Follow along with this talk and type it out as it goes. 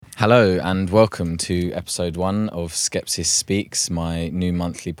Hello and welcome to episode 1 of Skepsis Speaks, my new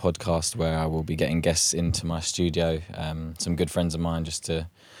monthly podcast where I will be getting guests into my studio, some good friends of mine, just to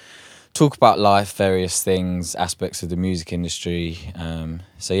talk about life, various things, aspects of the music industry.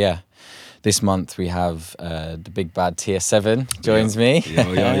 This month we have the big bad TS7 joins me.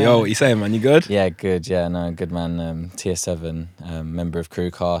 Yo, what you saying, man? You good? Yeah, good. Yeah, no, good man. TS7, member of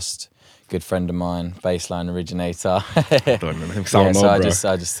Crewcast, good friend of mine, bassline originator.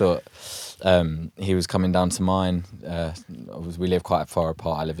 I just thought he was coming down to mine. We live quite far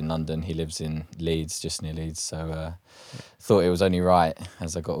apart. I live in London. He lives in Leeds, just near Leeds. So thought it was only right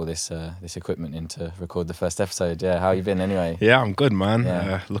as I got all this equipment in to record the first episode. Yeah, how you been anyway? Yeah, I'm good, man.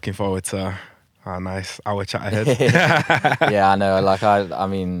 Yeah. Looking forward to our nice hour chat ahead. Yeah, I know. I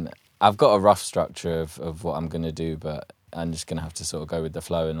mean, I've got a rough structure of what I'm gonna do, but I'm just gonna have to sort of go with the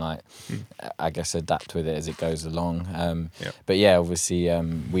flow and I guess adapt with it as it goes along. But yeah, obviously,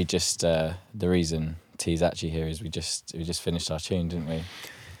 we just the reason T's actually here is we just finished our tune, didn't we?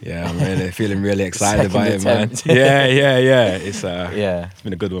 Yeah, I'm feeling really excited about it, man. attempt. Yeah. It's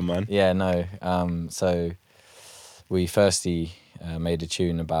been a good one, man. Yeah, no. So we firstly made a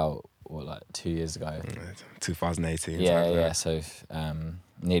tune about 2 years ago. 2018. Yeah. So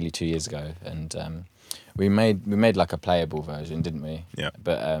nearly 2 years ago, and we made like a playable version, didn't we? Yeah.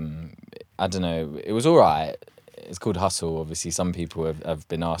 But I don't know. It was all right. It's called Hustle. Obviously, some people have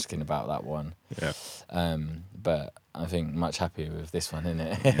been asking about that one. Yeah. But I think much happier with this one,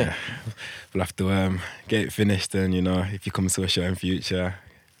 innit? Yeah. We'll have to get it finished, and if you come to a show in future,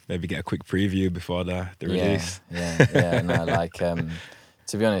 maybe get a quick preview before the release. Yeah. No,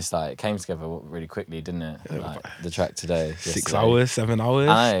 to be honest, it came together really quickly, didn't it? The track today. 6 hours, 7 hours.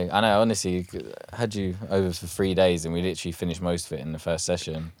 I know. Honestly, had you over for 3 days, and we literally finished most of it in the first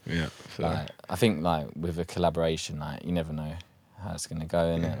session. Yeah. So. I think with a collaboration, you never know how it's gonna go,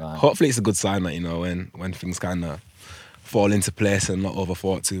 innit? Hopefully, it's a good sign that when things kind of fall into place and not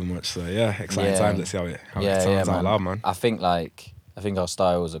overthought too much. So yeah, exciting times. Let's see how it sounds out loud, man. I think our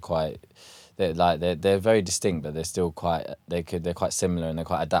styles are quite. They're very distinct, but they're still they're quite similar and they're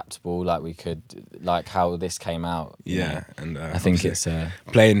quite adaptable. We could how this came out. Yeah, and I think it's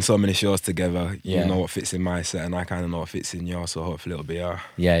playing so many shows together. You know what fits in my set, and I kind of know what fits in yours. So hopefully it'll be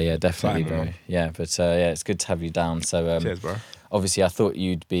yeah, definitely, bro. Man. Yeah, but it's good to have you down. So cheers, bro. Obviously, I thought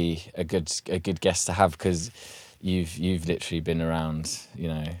you'd be a good guest to have because you've literally been around,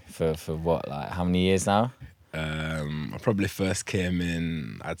 for what, how many years now? I probably first came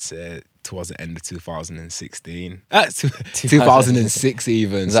in, I'd say, towards the end of 2016. 2006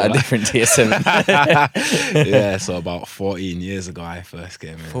 even. Is that a different TS7? Yeah, so about 14 years ago I first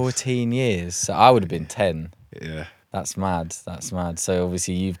came in. 14 years? So I would have been 10. Yeah. That's mad. So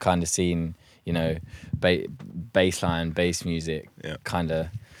obviously you've kind of seen, bassline, bass music, kind of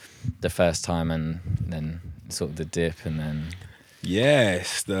the first time, and then sort of the dip, and then... Yeah,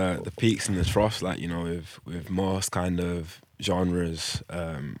 it's the peaks and the troughs, with most kind of genres.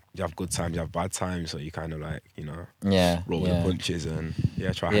 You have good times, you have bad times, so you kind of roll with the punches and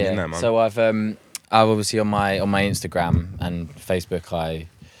try hang in there, man. So I've obviously on my Instagram and Facebook I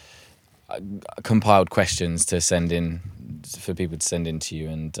compiled questions to send in for people to send in to you,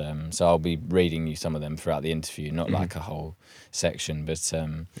 and so I'll be reading you some of them throughout the interview, not like a whole section, but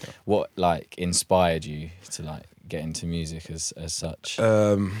what inspired you to get into music as such?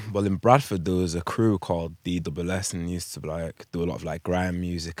 Well, in Bradford there was a crew called TS7 and used to do a lot of grime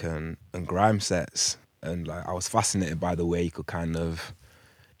music and grime sets, and I was fascinated by the way you could kind of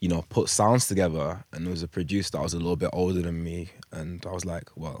put sounds together. And there was a producer that was a little bit older than me, and I was like,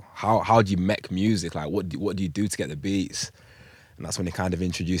 well, how do you make music? What do you do to get the beats? And that's when he kind of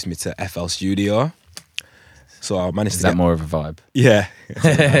introduced me to FL Studio. So I managed to get more of a vibe. Yeah.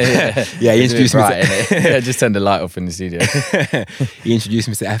 Yeah, he introduced me to just turn the light off in the studio. He introduced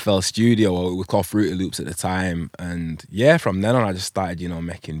me to FL Studio, or it was called Fruity Loops at the time. And yeah, from then on I just started,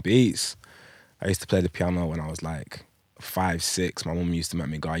 making beats. I used to play the piano when I was 5, 6. My mum used to make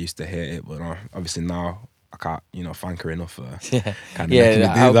me go. I used to hate it, but obviously now I can't, thank her enough for kind of making me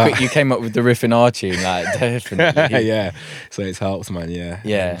do that. Quick you came up with the riff in our tune, definitely. Yeah, so it's helped, man. Yeah.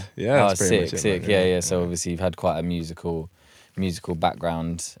 That's pretty much it, man. Yeah. So obviously you've had quite a musical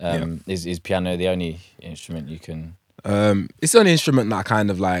background. Is piano the only instrument you can? It's the only instrument that I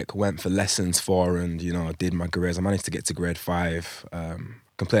kind of went for lessons for, and did my grades. I managed to get to grade 5.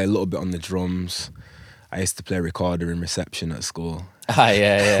 Can play a little bit on the drums. I used to play recorder in reception at school.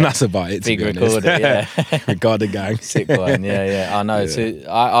 Yeah. That's about it. Big recorder, yeah. Recorder gang. Sick one, yeah. I know. Yeah. So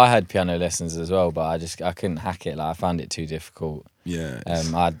I had piano lessons as well, but I couldn't hack it. I found it too difficult. Yeah.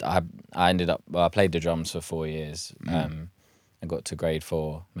 I ended up. I played the drums for 4 years. I got to grade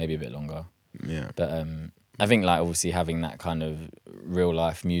 4, maybe a bit longer. Yeah. But I think like obviously having that kind of real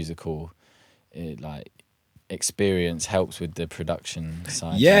life musical like experience helps with the production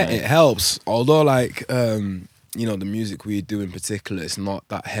side. Yeah, it helps. Although like you know, the music we do in particular, it's not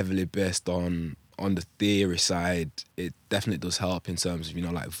that heavily based on the theory side. It definitely does help in terms of, you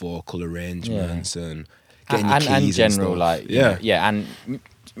know, like vocal arrangements and getting your keys and general and stuff. like and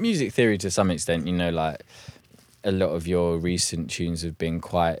music theory to some extent. You know, like a lot of your recent tunes have been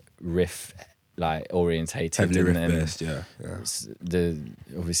quite riff like orientated, heavily riff based. Yeah.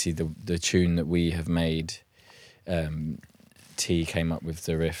 Obviously the tune that we have made, T came up with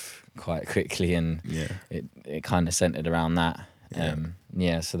the riff quite quickly, and it kind of centered around that.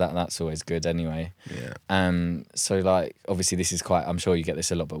 So that's always good anyway. So like obviously this is quite, I'm sure you get this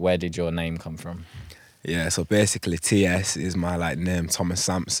a lot, but where did your name come from? Yeah, so basically TS is my like name, Thomas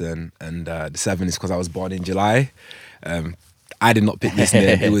Sampson, and the 7 is because I was born in July. I did not pick this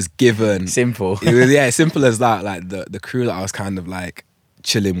name. It was given. Simple. It was simple as that. Like the crew that I was kind of like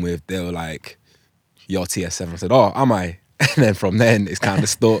chilling with, they were like, "You're TS7." I said, "Oh, am I?" And then from then it's kind of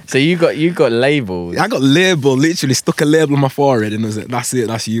stuck. So you got labelled. I got labelled. Literally stuck a label on my forehead, and it was like, "That's it.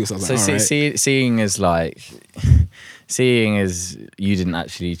 That's you." So I was like, "All right." Seeing as you didn't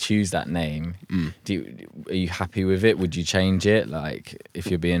actually choose that name, are you happy with it? Would you change it? Like, if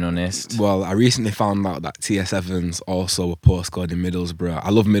you're being honest. Well, I recently found out that TS7's also a postcode in Middlesbrough. I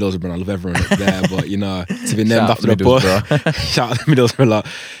love Middlesbrough and I love everyone up there, but you know, to be named after a postcode, shout out to Middlesbrough a lot.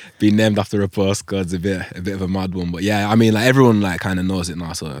 Being named after a postcode's a bit of a mad one, but yeah, I mean, like everyone like kind of knows it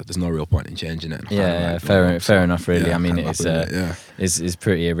now, so there's no real point in changing it. Fair enough, really. Yeah, I mean, it's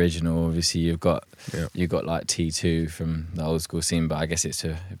pretty original. Obviously, you've got like T2 from the old school scene, but I guess it's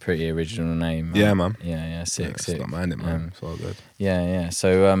a pretty original name. Yeah, man. Yeah, sick. Don't mind it, man. It's all good. Yeah.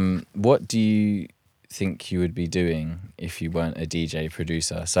 So, what do you think you would be doing if you weren't a DJ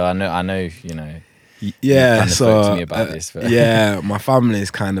producer? So I know, you know. Yeah, kind of spoke to me about this, but. Yeah, my family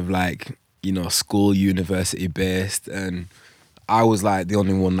is kind of like, you know, school, university based, and I was like the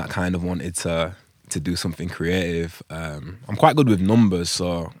only one that kind of wanted to do something creative. I'm quite good with numbers,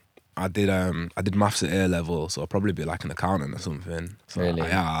 so I did maths at A level, so I'll probably be like an accountant or something. So really?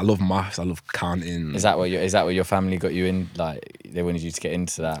 I love maths. I love counting. Is that what your family got you in? Like they wanted you to get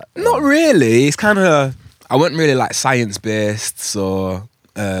into that? Not really. It's kind of, I wasn't really like science based, so.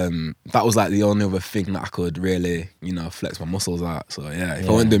 That was like the only other thing that I could really, you know, flex my muscles at. So yeah, if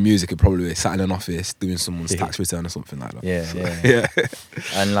I went to music, it'd probably be sat in an office doing someone's tax return or something like that. Yeah.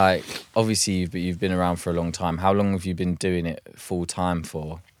 And like, obviously, you've been around for a long time. How long have you been doing it full time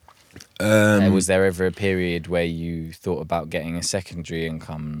for? Was there ever a period where you thought about getting a secondary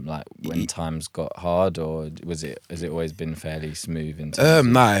income, like when times got hard, or has it always been fairly smooth?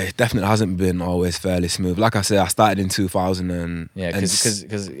 No, it definitely hasn't been always fairly smooth. Like I said, I started in 2000 because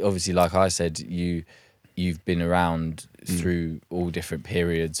obviously, like I said, you've been around through all different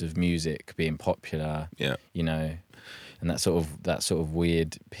periods of music being popular. Yeah, you know. And that sort of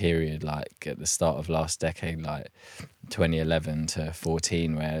weird period, like at the start of last decade, like 2011 to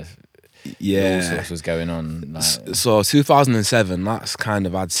 14, where all sorts was going on. Like. So 2007, that's kind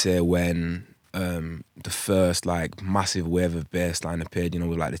of, I'd say, when the first like massive wave of bassline appeared. You know,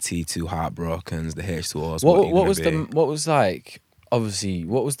 with like the T2 Heartbrokens, the H2Os. What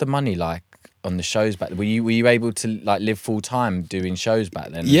was the money like on the shows back then? Were you able to like live full time doing shows back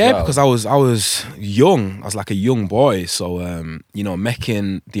then? Yeah, because I was young. I was like a young boy, so you know,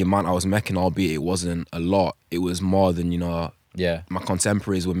 making the amount I was making, albeit it wasn't a lot, it was more than, you know, my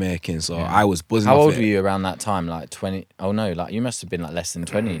contemporaries were making. So I was buzzing. How off old it. were you around that time? Like 20? Oh no, like you must have been like less than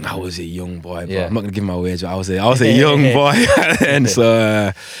 20. I was a young boy, but I'm not gonna give my wage. I was a young boy, and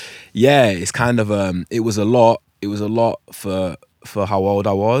so it's kind of it was a lot. It was a lot for how old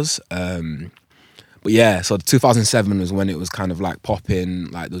I was. But yeah, so 2007 was when it was kind of like popping.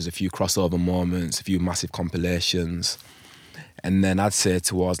 Like there was a few crossover moments, a few massive compilations. And then I'd say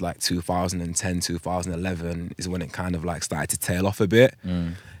towards like 2010, 2011 is when it kind of like started to tail off a bit.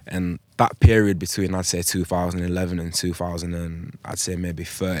 And that period between, I'd say 2011 and 2000 and I'd say maybe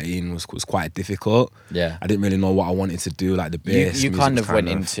 13 was quite difficult. Yeah, I didn't really know what I wanted to do, like the bass. You kind of went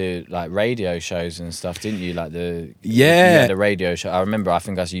into like radio shows and stuff, didn't you? Like the radio show. I remember. I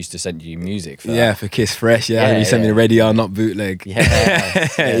think I used to send you music for that. For Kiss Fresh. You sent me the radio, not bootleg. So I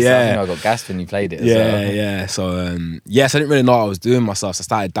think I got gassed when you played it. So so I didn't really know what I was doing myself. So I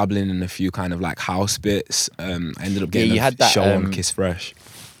started dabbling in a few kind of like house bits. I ended up getting a show on Kiss Fresh.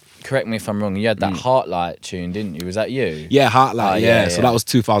 Correct me if I'm wrong, you had that Heartlight tune, didn't you? Was that you? Yeah, Heartlight, So that was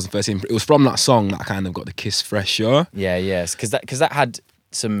 2013. It was from that song that I kind of got the Kiss Fresh show. Yes, because that had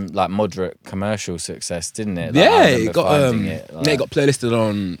some like moderate commercial success, didn't it? Like, Yeah, it got it got playlisted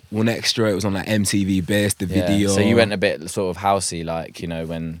on One Extra. It was on like MTV Base, the video. So you went a bit sort of housey, like, you know,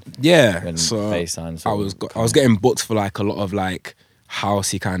 when so baseline. I was getting booked for like a lot of like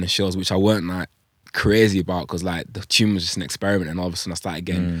housey kind of shows, which I weren't like crazy about because like the tune was just an experiment, and all of a sudden I started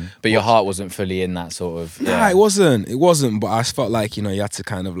getting. But your heart wasn't fully in that sort of. Nah, it wasn't. But I just felt like, you know, you had to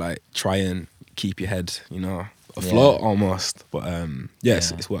kind of like try and keep your head, you know, afloat almost. But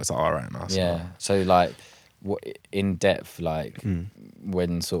it's worked out all right now. So. Yeah. So like, what in depth, like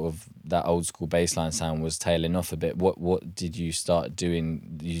when sort of that old school bassline sound was tailing off a bit, what did you start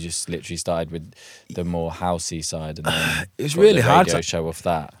doing? You just literally started with the more housey side, and then it was really hard to show off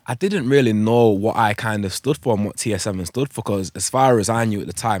that. I didn't really know what I kind of stood for and what TS7 stood for, because as far as I knew at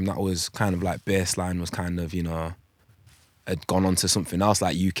the time, that was kind of like bassline was kind of, you know, had gone on to something else.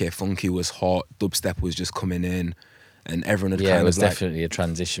 Like UK funky was hot, dubstep was just coming in, and everyone had kind of, it was like, definitely a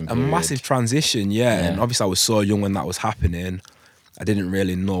transition period. A massive transition, and obviously I was so young when that was happening. I didn't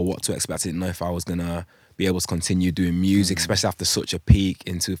really know what to expect. I didn't know if I was gonna be able to continue doing music, especially after such a peak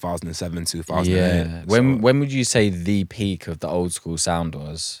in 2007, 2008. Yeah. When would you say the peak of the old school sound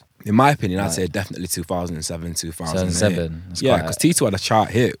was? In my opinion, I'd say definitely 2007, 2008. 2007. Yeah, because T2 had a chart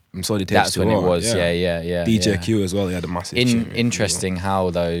hit, and so did H2O. That's when it was. Yeah. DJ Q as well. He had a massive. Interesting how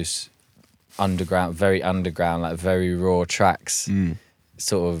those very underground, like very raw tracks,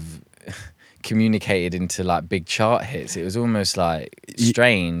 sort of communicated into like big chart hits. It was almost like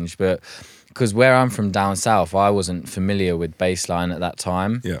strange, but because where I'm from down south, I wasn't familiar with bassline at that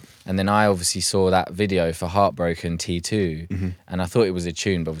time. Yeah. And then I obviously saw that video for Heartbroken T2, and I thought it was a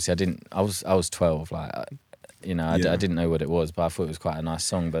tune, but obviously I didn't. I was 12, like, you know, I didn't know what it was, but I thought it was quite a nice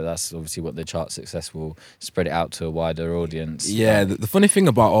song. But that's obviously what the chart success will spread it out to a wider audience. Yeah, the funny thing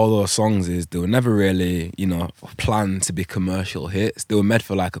about all those songs is they were never really, you know, planned to be commercial hits. They were made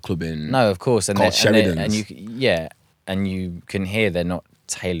for like a club in. No, of course, called Sheridan's. and you can hear they're not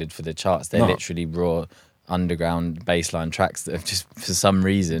tailored for the charts. They're literally raw underground bassline tracks that have just for some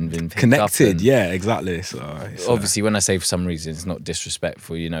reason been picked connected. up. Yeah, exactly. So obviously, when I say for some reason, it's not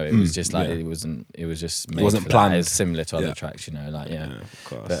disrespectful. You know, it was just like it wasn't. It was just made it wasn't for planned. That. It was similar to other tracks. You know, like of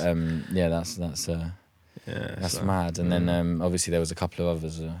course. But that's mad. And then obviously there was a couple of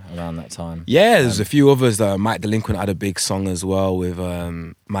others around that time. Yeah, there's a few others. Mike Delinquent had a big song as well with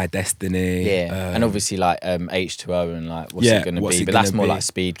My Destiny. Yeah, and obviously like H2O and like what's it gonna be? But that's more like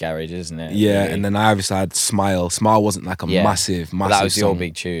speed garage, isn't it? Yeah, really? And then I obviously had Smile. Smile wasn't like a massive that was song, your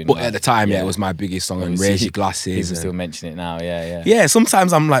big tune. but like, at the time it was my biggest song. Obviously, and Raise Your Glasses. People still mention it now. Yeah,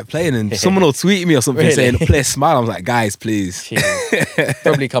 sometimes I'm like playing and someone will tweet me or something saying play Smile. I'm like, guys, please.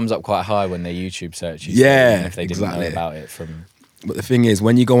 Probably comes up quite high when they YouTube search you. Yeah, if they didn't know about it from. But the thing is,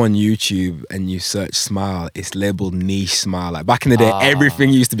 when you go on YouTube and you search Smile, it's labeled niche Smile. Like back in the day, everything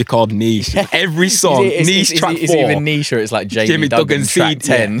used to be called niche. Every song, niche track 4. Is it even niche, or it's like Jamie Duggan track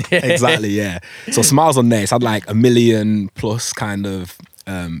 10? Yeah, exactly, yeah. So Smile's on there. It's had like 1 million plus kind of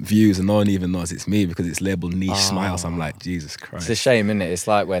views, and no one even knows it's me because it's labeled niche Smile. So I'm like, Jesus Christ. It's a shame, isn't it? It's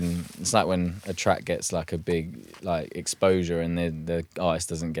like when a track gets like a big like exposure and the artist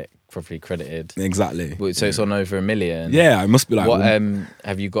doesn't get properly credited. Exactly. So it's on over 1 million. Yeah, it must be like. What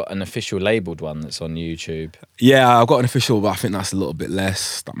have you got an official labelled one that's on YouTube? Yeah, I've got an official, but I think that's a little bit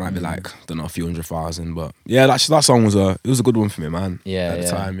less. That might be like, I don't know, a few 100,000. But yeah, that song was a good one for me, man. Yeah, at the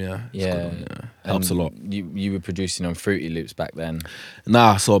time, yeah. Helps a lot. You were producing on Fruity Loops back then.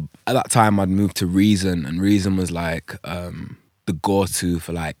 Nah, so at that time I'd moved to Reason, and Reason was like the go-to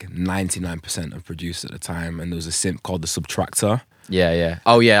for like 99% of producers at the time, and there was a synth called the Subtractor. Yeah.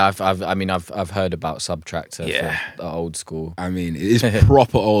 Oh yeah, I've heard about Subtractor for the old school. I mean, it is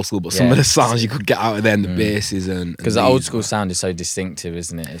proper old school, but some of the sounds you could get out of there, and the basses and because the old school sound is so distinctive,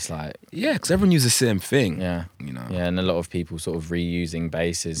 isn't it? It's like because everyone uses the same thing. Yeah, you know. Yeah, and a lot of people sort of reusing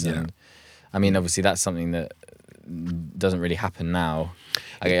basses, and I mean, obviously that's something that doesn't really happen now.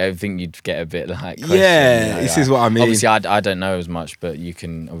 I think you'd get a bit like this is what I mean. Obviously, I don't know as much, but you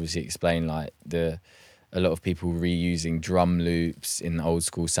can obviously explain like a lot of people reusing drum loops in the old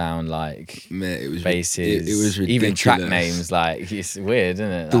school sound, like basses. It was ridiculous. Even track names, like it's weird, isn't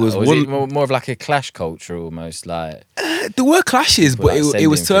it? Like, there was it more of like a clash culture almost, like there were clashes, but it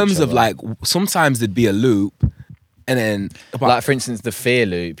was terms of like sometimes there'd be a loop. And then, like for instance, the Fear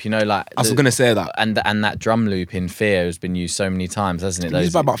loop, you know, like I was gonna say that, and that drum loop in Fear has been used so many times, hasn't it? It's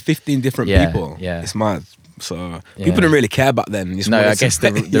used by about 15 different people. Yeah, it's mad. So people didn't really care back then. No, I guess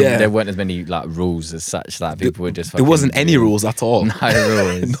there weren't as many like rules as such. Like people were just. There wasn't any rules at all. No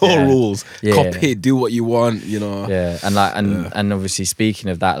rules. No rules. Copy it, do what you want. You know. Yeah, and like and obviously speaking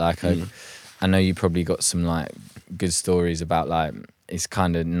of that, like I know you probably got some like good stories about like it's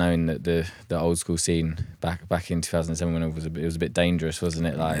kind of known that the old school scene back in 2007 when it was a bit dangerous, wasn't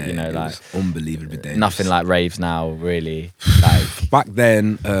it? Like, you know, it like was unbelievably dangerous. Nothing like raves now, really. Like back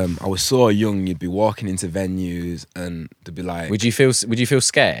then, I was so young. You'd be walking into venues and they'd be like, would you feel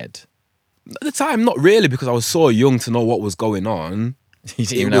scared? At the time, not really, because I was so young to know what was going on. You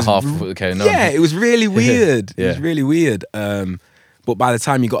didn't even know half of what was going on. Yeah, it was really weird. Yeah. It was really weird. But by the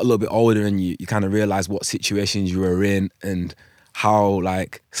time you got a little bit older and you kind of realised what situations you were in and how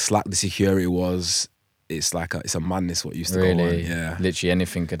like slack the security was, it's like it's a madness what used to go on. Yeah, literally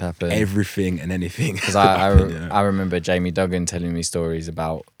anything could happen. Everything and anything. Because I remember Jamie Duggan telling me stories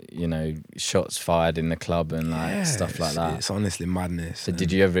about, you know, shots fired in the club and like stuff like that. It's honestly madness. So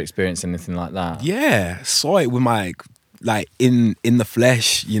did you ever experience anything like that? Yeah, saw it with my like in the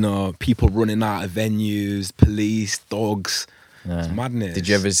flesh. You know, people running out of venues, police, dogs. It's madness. Did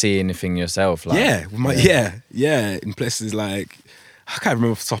you ever see anything yourself? Like, yeah, in places like, I can't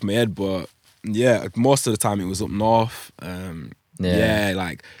remember off the top of my head, but yeah, most of the time it was up north.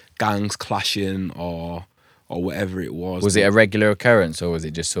 Like gangs clashing or whatever it was. Was it a regular occurrence or was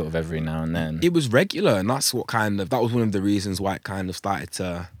it just sort of every now and then? It was regular, and that was one of the reasons why it kind of started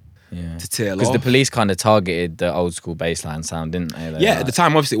to tail off. Because the police kind of targeted the old school bassline sound, didn't they? At the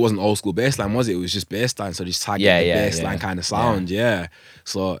time, obviously, it wasn't old school bassline, was it? It was just bassline, so they just targeted the bassline kind of sound,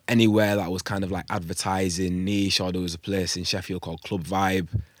 So anywhere that was kind of like advertising niche, or there was a place in Sheffield called Club Vibe,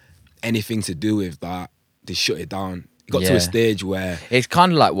 anything to do with that, they shut it down. It got to a stage where... It's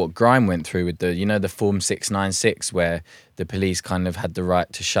kind of like what grime went through with the Form 696, where the police kind of had the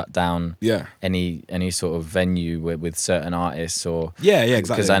right to shut down any sort of venue with certain artists or... Yeah,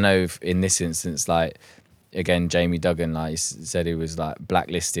 exactly. Because I know in this instance, like, again, Jamie Duggan, like, said he was, like,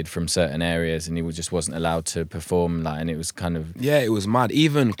 blacklisted from certain areas and he just wasn't allowed to perform, like, and it was kind of... Yeah, it was mad.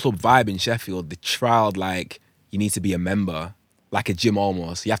 Even Club Vibe in Sheffield, they tried, like, you need to be a member. Like a gym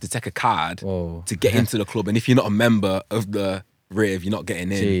almost. You have to take a card to get into the club. And if you're not a member of the rave, you're not getting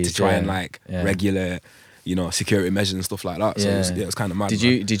in to try and like regulate, you know, security measures and stuff like that. So it was kind of mad.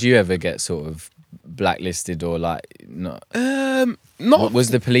 Did you ever get sort of blacklisted or like not? Not.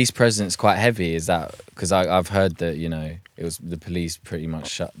 Was the police presence quite heavy? Is that because I've heard that, you know, it was the police pretty much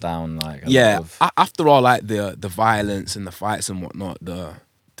shut down like after all like the violence and the fights and whatnot, the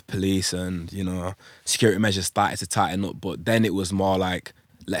police and, you know, security measures started to tighten up, but then it was more like,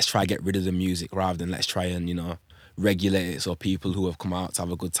 let's try get rid of the music rather than let's try and, you know, regulate it so people who have come out to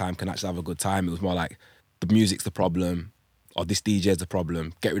have a good time can actually have a good time. It was more like, the music's the problem, or this DJ's the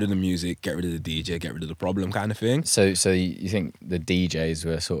problem. Get rid of the music, get rid of the DJ, get rid of the problem kind of thing. So you think the DJs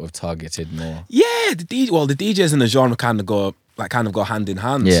were sort of targeted more? Yeah, the DJs and the genre kind of go hand in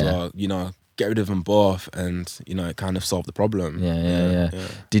hand. Yeah. So, you know, get rid of them both and, you know, it kind of solved the problem. Yeah.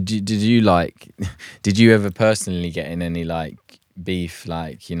 Did you ever personally get in any like beef,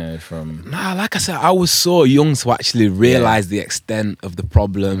 like, you know, from... Nah, like I said, I was so young to actually realise the extent of the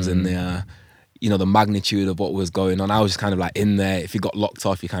problems and the, you know, the magnitude of what was going on. I was just kind of like in there. If you got locked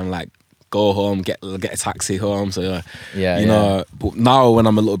off, you kind of like go home, get a taxi home. So you know, but now when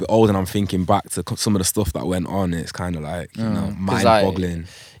I'm a little bit older and I'm thinking back to some of the stuff that went on, it's kind of like, you know, mind-boggling.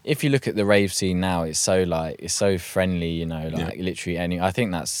 If you look at the rave scene now, it's so friendly, you know, like literally I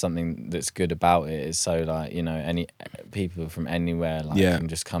think that's something that's good about it. Is so like, you know, any people from anywhere like can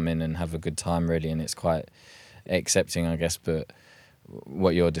just come in and have a good time really, and it's quite accepting, I guess. But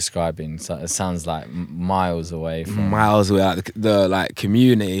what you're describing, so it sounds like miles away from like the like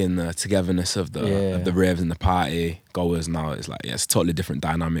community and the togetherness of the raves and the party goers. Now it's like it's a totally different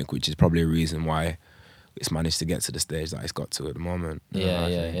dynamic, which is probably a reason why it's managed to get to the stage that it's got to at the moment.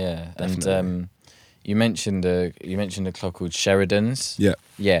 Yeah. And you mentioned a club called Sheridan's.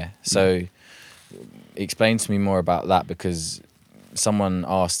 Yeah. So explain to me more about that, because someone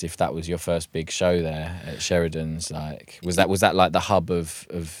asked if that was your first big show there at Sheridan's. Like, was that like the hub of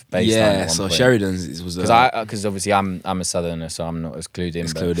bassline? Yeah. So point? Sheridan's was because obviously I'm a southerner, so I'm not as clued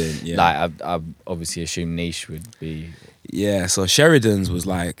in. Like I obviously assume niche would be. Yeah, so Sheridan's was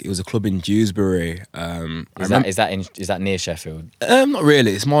like, it was a club in Dewsbury. Is that near Sheffield? Not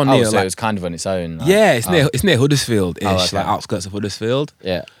really. It's more near. So it was kind of on its own. Like, it's near Huddersfield-ish, like outskirts of Huddersfield.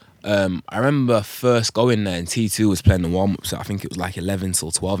 Yeah. I remember first going there and T2 was playing the warm-up, so I think it was like 11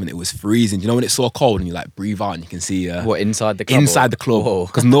 till 12 and it was freezing. You know when it's so cold and you like breathe out and you can see... inside the club? Inside the club,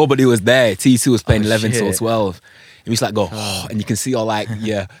 because nobody was there. T2 was playing 11 till 12. And we just like go, and you can see all like,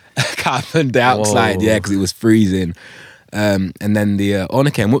 carbon dioxide, because it was freezing. And then the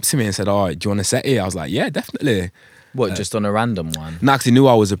owner came up to me and said, "Oh, do you want to set here?" I was like, "Yeah, definitely." What, just on a random one? No, because he knew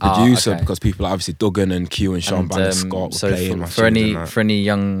I was a producer because people like obviously Duggan and Q and Sean Banner Scott were playing. For any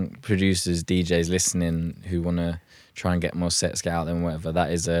young producers, DJs listening who want to try and get more sets, get out there and whatever.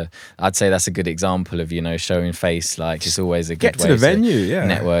 I'd say that's a good example of, you know, showing face. Like, it's always a good Get to the venue,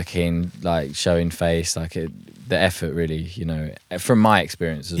 networking, like showing face, like the effort really, you know, from my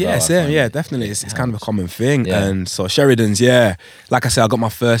experience as well. Yeah, same, yeah, definitely. It's kind of a common thing. Yeah. And so Sheridan's, like I said, I got my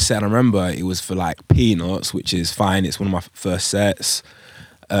first set, and I remember it was for like Peanuts, which is fine. It's one of my first sets.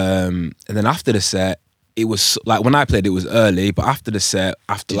 And then after the set, it was like, when I played, it was early, but after the set,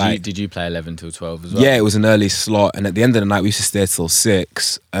 did you play 11 till 12 as well? Yeah, it was an early slot. And at the end of the night, we used to stay till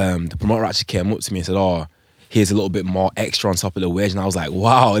 6. The promoter actually came up to me and said, "Oh, here's a little bit more extra on top of the wage." And I was like,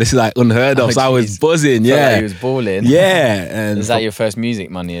 wow, this is like unheard of. So I was buzzing, Like he was balling. Yeah. And is that your first music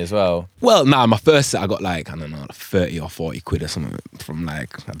money as well? Well, nah, my first set, I got like, I don't know, 30 or 40 quid or something from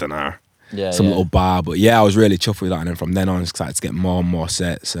like, I don't know, some little bar. But yeah, I was really chuffed with that. And then from then on, I started to get more and more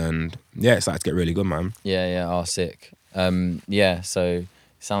sets. And yeah, it started to get really good, man. Yeah, oh, sick. So it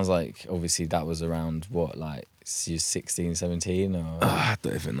sounds like obviously that was around what, like, you 16, 17 or? I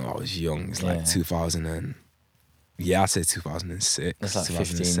don't even know, I was young. It's like 2000 and... Yeah, I'd say 2006. That's like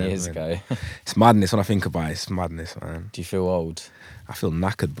 15 years ago. It's madness when I think about it. It's madness, man. Do you feel old? I feel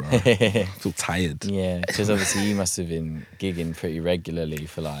knackered, bro. I feel tired. Yeah, because obviously you must have been gigging pretty regularly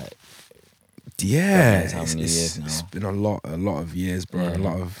for like... Yeah, how many years now? It's been a lot of years, bro. Yeah.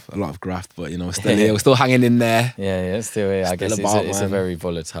 A lot of graft, but you know, we're still here. We're still hanging in there. Yeah, it's still here. I guess it's a very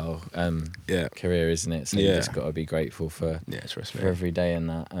volatile career, isn't it? So you just got to be grateful for every day and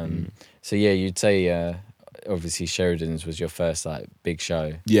that. So yeah, you'd say obviously Sheridan's was your first like big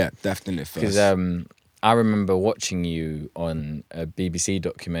show. Yeah, definitely first. Because I remember watching you on a BBC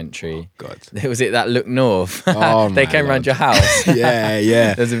documentary. Oh, God. Was it that Look North? Oh, they came round your house.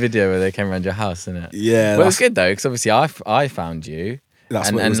 yeah. There's a video where they came round your house, isn't it? Yeah. Well, it was good though, because obviously I found you.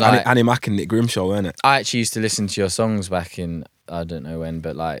 That's what it was. Like, Annie Mac and Nick Grimshaw, wasn't it? I actually used to listen to your songs back in, I don't know when,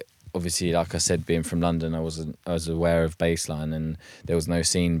 but like, obviously, like I said, being from London, I was aware of bassline and there was no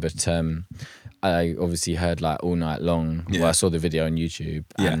scene, but I obviously heard like All Night Long. Yeah. Well, I saw the video on YouTube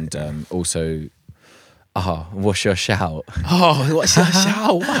and also... What's Your Shout? Oh, What's Your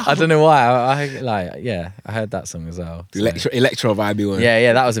Shout? Wow. I don't know why. I heard that song as well. So. Electro vibey one.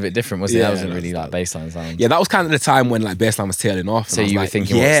 Yeah, that was a bit different, wasn't it? That wasn't really like bassline sound. Yeah, that was kind of the time when like bassline was tailing off. So you were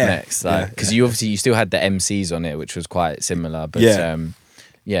thinking, what's next? Because you obviously still had the MCs on it, which was quite similar. But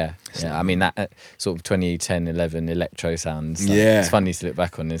yeah. I mean that sort of 2010, 11 electro sounds. Like, it's funny to look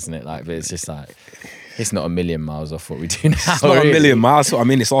back on, isn't it? Like, but it's just like. It's not a million miles off what we do now. It's not a million miles. I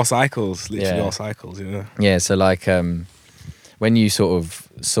mean, it's all cycles. Literally all cycles, yeah. Yeah, so like when you sort of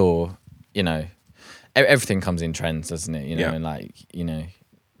saw, you know, everything comes in trends, doesn't it? You know, and like, you know,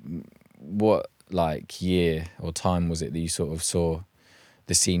 what like year or time was it that you sort of saw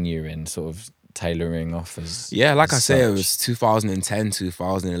the scene you're in sort of tailoring off as... Yeah, like I say, it was 2010,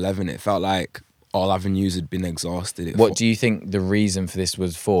 2011. It felt like all avenues had been exhausted. What do you think the reason for this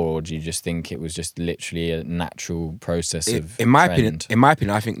was for, or do you just think it was just literally a natural process of in my opinion,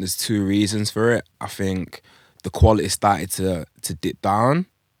 I think there's two reasons for it. I think the quality started to dip down.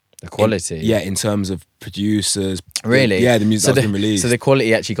 The quality? In terms of producers. Really? Yeah, the music that's been released. So the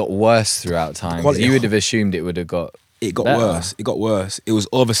quality actually got worse throughout time. You would have assumed it would have got better. Worse. It got worse. It was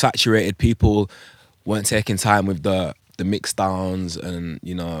oversaturated. People weren't taking time with the mix downs and,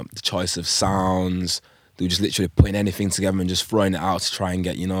 you know, the choice of sounds. They were just literally putting anything together and just throwing it out to try and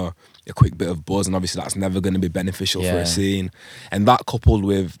get, you know, a quick bit of buzz. And obviously that's never going to be beneficial for a scene. And that coupled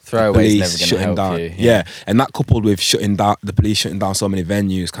with the police shutting down. And that coupled with the police shutting down so many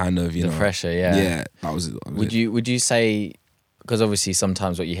venues, kind of, you know. The pressure, Yeah, that was Would you say, because obviously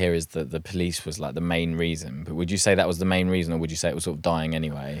sometimes what you hear is that the police was like the main reason, but would you say that was the main reason, or would you say it was sort of dying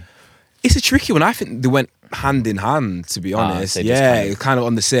anyway? It's a tricky one. I think they went hand in hand, to be honest. It was kind of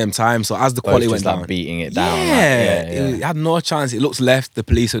on the same time. So as the quality went down, like beating it down. It had no chance. It looks left, the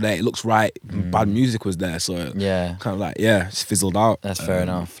police were there. It looks right, bad music was there. So kind of like just fizzled out. That's fair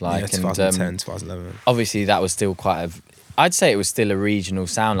enough. Like 2010, 2011. Obviously, that was still quite I'd say it was still a regional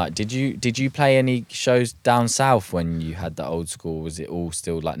sound. Like, did you play any shows down south when you had the old school? Was it all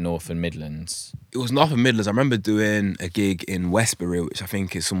still like North and Midlands? It was North and Midlands. I remember doing a gig in Westbury, which I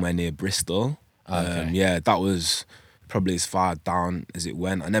think is somewhere near Bristol. Okay. That was probably as far down as it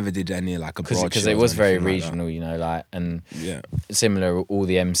went. I never did any like a broad because it was very regional, you know, like, and similar. All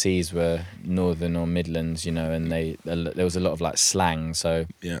the MCs were Northern or Midlands, you know, and there was a lot of like slang. So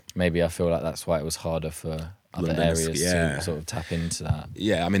maybe I feel like that's why it was harder for other areas to sort of tap into that.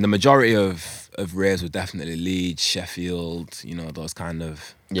 Yeah, I mean, the majority of raves were definitely Leeds, Sheffield, you know, those kind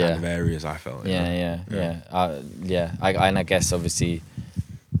of areas, I felt. I guess obviously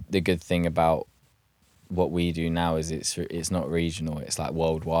the good thing about what we do now is it's not regional, it's like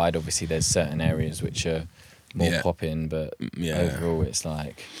worldwide. Obviously there's certain areas which are more popping, but overall it's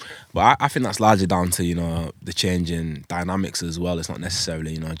like. But I think that's largely down to, you know, the changing dynamics as well. It's not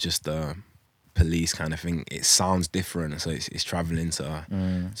necessarily, you know, just police kind of thing. It sounds different, so it's traveling to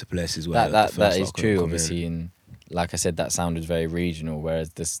places where that is true. Obviously, in like I said, that sound was very regional,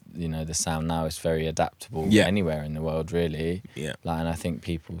 whereas this, you know, the sound now is very adaptable anywhere in the world, really. Yeah. Like, and I think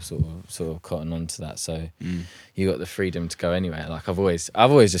people sort of cotton on to that. So you got the freedom to go anywhere. Like I've always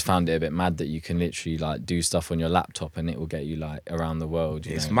just found it a bit mad that you can literally like do stuff on your laptop and it will get you like around the world.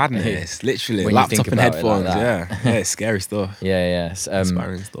 It's madness, literally. When laptop and headphones, like it's scary stuff. Yeah.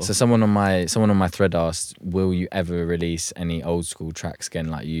 Inspiring stuff. So someone on my thread asked, will you ever release any old school tracks again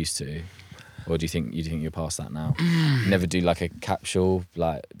like you used to? Or do you think you're past that now? Never do like a capsule,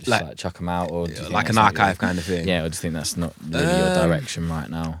 like chuck them out, or do you think like an archive kind of thing? Yeah, or do you think that's not really your direction right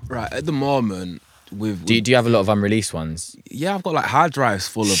now? Right, at the moment, do you have a lot of unreleased ones? Yeah, I've got like hard drives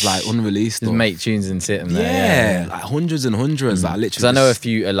full of like unreleased stuff. Just make tunes and sit them there. Yeah, like hundreds and hundreds. Like literally. Because I know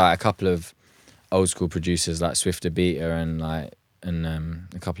a couple of old school producers like Swifter Beater and a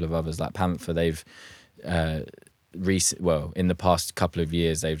couple of others like Panther. They've in the past couple of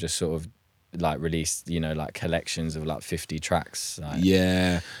years, they've just sort of like released, you know, like collections of like 50 tracks. Like.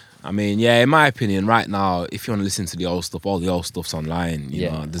 Yeah. I mean, in my opinion, right now, if you want to listen to the old stuff, all the old stuff's online. You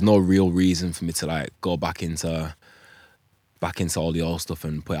know, there's no real reason for me to like go back into all the old stuff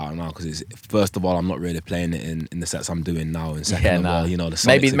and put it out now, because first of all, I'm not really playing it in the sets I'm doing now, and second of all, you know, the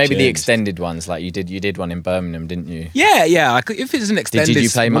songs maybe the extended ones, like you did one in Birmingham, didn't you? Yeah. Like if it's an extended, did you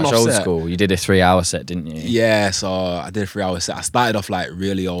play much old school? You did a 3-hour set, didn't you? Yeah, so I did a 3-hour set. I started off like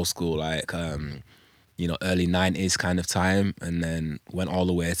really old school, like you know, early 90s kind of time, and then went all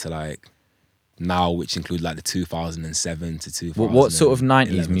the way to like now, which include like the 2007 to 2000. What sort of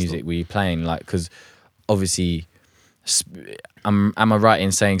 90s music were you playing? Like, because obviously, am I right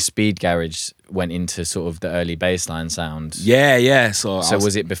in saying Speed Garage went into sort of the early bassline sound? Yeah. So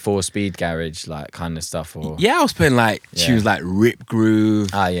was it before Speed Garage, like kind of stuff? Or I was playing like tunes like Rip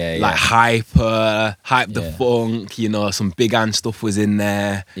Groove, like Hype the Funk. You know, some Big Hand stuff was in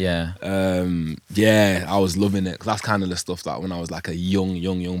there. Yeah. I was loving it, because that's kind of the stuff that when I was like a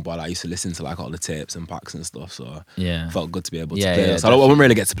young boy, I used to listen to like all the tapes and packs and stuff. So it felt good to be able to play. So I wouldn't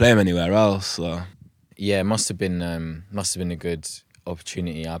really get to play them anywhere else. So. Yeah, it must have been a good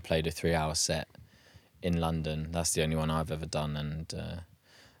opportunity. I played a 3-hour set in London. That's the only one I've ever done, and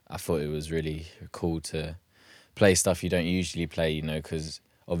I thought it was really cool to play stuff you don't usually play. You know, because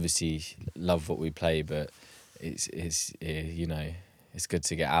obviously love what we play, but it's you know, it's good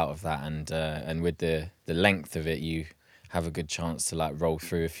to get out of that, and with the length of it, you have a good chance to like roll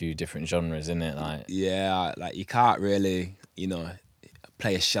through a few different genres, innit? Like you can't really, you know,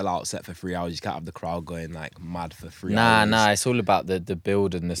 play a shell out set for 3 hours. You can't have the crowd going like mad for 3 hours. Nah, it's all about the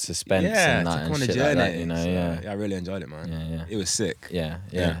build and the suspense and that and shit like that, you know. So, I really enjoyed it, man. Yeah. It was sick. Yeah.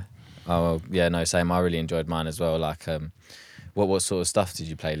 Oh yeah, no, same. I really enjoyed mine as well. Like, what sort of stuff did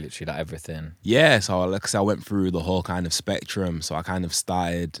you play? Literally like everything. Yeah, so like I said, I went through the whole kind of spectrum. So I kind of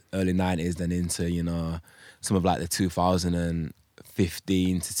started early 90s, then into, you know, some of like the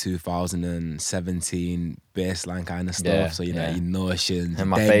 2015 to 2017 bassline kind of stuff. So, you know, your Notions, and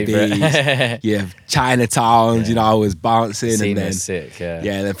my favourite. Chinatowns, you know, I was bouncing. Scene and then was sick, and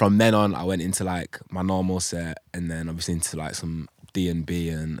then from then on, I went into like my normal set, and then obviously into like some D&B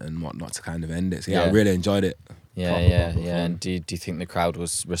and whatnot to kind of end it. So I really enjoyed it. Yeah. And do you think the crowd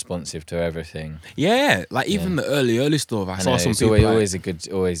was responsive to everything? Yeah, like even the early stuff. I saw some people. I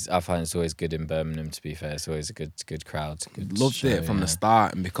find it's always good in Birmingham. To be fair, it's always a good crowd. Loved it from the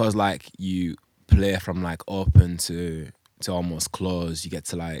start, and because like you play from like open to almost close, you get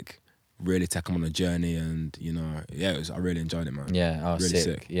to like really take them on a journey, and you know, I really enjoyed it, man. Yeah, really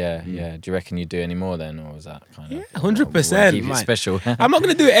sick. Yeah. Do you reckon you'd do any more then, or was that kind of 100%? Keep it special. I'm not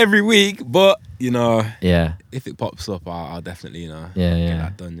gonna do it every week, but you know, if it pops up, I'll definitely, you know, get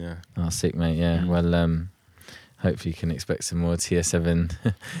that done. Yeah. Oh, sick, mate. Yeah. Well, hopefully you can expect some more TS7.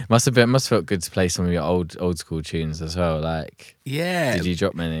 must have felt good to play some of your old school tunes as well. Like, did you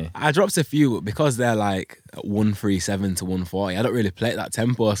drop many? I dropped a few, because they're like 137 to 140. I don't really play at that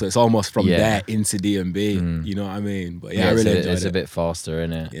tempo, so it's almost from there into D&B. You know what I mean? But I really enjoyed it. It's a bit faster,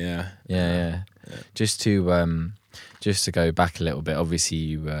 isn't it? Yeah. Just to go back a little bit.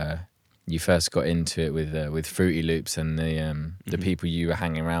 Obviously, you first got into it with Fruity Loops and the people you were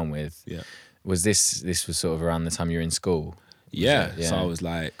hanging around with. Yeah. Was this was sort of around the time you were in school? Yeah. So I was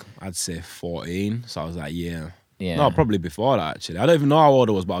like, I'd say 14. So I was like, no, probably before that actually. I don't even know how old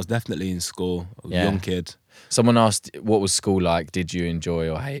I was, but I was definitely in school. I was a young kid. Someone asked, what was school like? Did you enjoy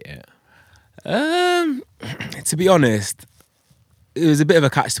or hate it? To be honest, it was a bit of a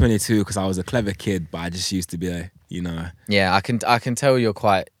catch-22 because I was a clever kid, but I just used to be Yeah, I can tell you're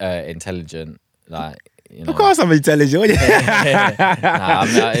quite intelligent, like. Of course I'm intelligent. I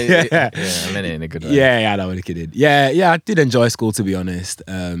meant it in a good way. Yeah, I know what a kid did. Yeah, I did enjoy school, to be honest.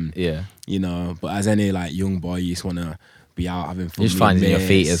 Yeah. But as any like young boy, you just want to be out having fun. You're just finding your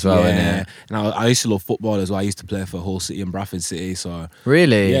feet as well, innit? And I used to love football as well. I used to play for Hull City and Bradford City. So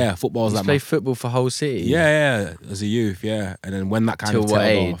really, yeah, football's like play football for Hull City. Yeah, as a youth, yeah. And then when that kind till of what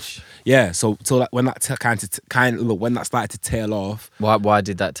tailed age? Off, yeah. So till when that when that started to tail off. Why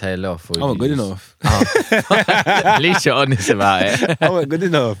did that tail off? I wasn't good enough. At least you're honest about it. I wasn't good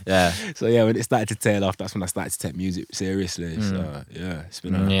enough. Yeah. So yeah, when it started to tail off, that's when I started to take music seriously. So yeah, it's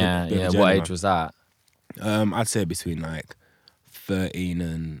been a bit of a journey. What age was that? I'd say between like 13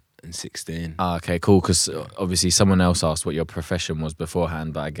 and 16. Okay, cool. Because obviously someone else asked what your profession was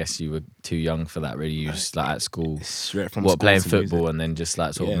beforehand, but I guess you were too young for that. Really, you just like at school, straight from school playing to football music. and then just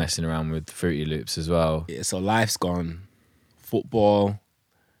like sort of messing around with Fruity Loops as well. Yeah, so life's gone football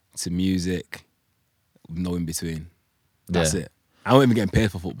to music, no in between. That's it. I wasn't even getting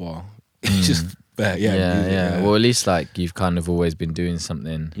paid for football. It's just music. Well, at least like you've kind of always been doing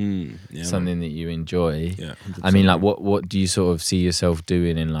something, something man. that you enjoy. Yeah, 100%. I mean, like, what do you sort of see yourself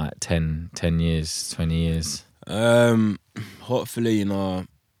doing in like 10 years, 20 years? Hopefully, my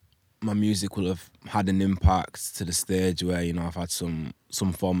music will have had an impact to the stage where I've had some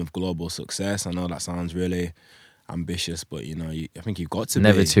form of global success. I know that sounds really ambitious, but I think you've got to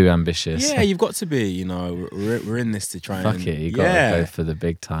never too ambitious. Yeah, you've got to be. We're in this to try Fuck it, you gotta go for the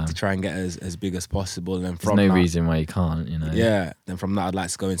big time to try and get as big as possible. And then there's no reason why you can't. Yeah. Then from that, I'd like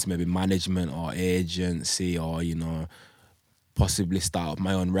to go into maybe management or agency, or possibly start up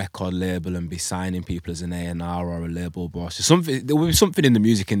my own record label and be signing people as an A&R or a label boss. There will be something in the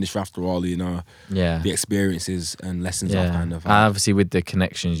music industry after all. Yeah. The experiences and lessons I've kind of had. Obviously, with the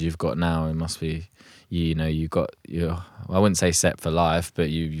connections you've got now, it must be. You've got I wouldn't say set for life, but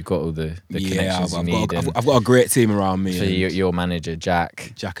you've got all the connections you need. I've got a great team around me. So your manager,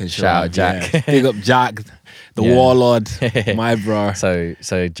 Jack and Sean. Shout out Jack. Yeah. Big up Jack, the warlord, my bro. So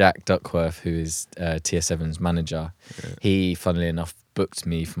Jack Duckworth, who is TS7's manager, he, funnily enough, booked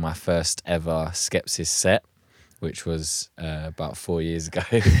me for my first ever Skepsis set, which was about 4 years ago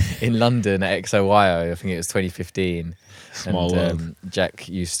in London at XOYO. I think it was 2015. Small world. Jack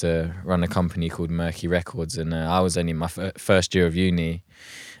used to run a company called Murky Records, and I was only in my first year of uni,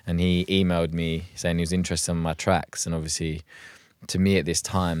 and he emailed me saying he was interested in my tracks. And obviously, to me at this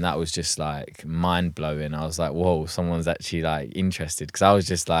time, that was just like mind blowing. I was like, whoa, someone's actually like interested, because I was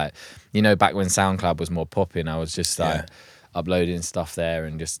just like, back when SoundCloud was more popping, I was just like uploading stuff there,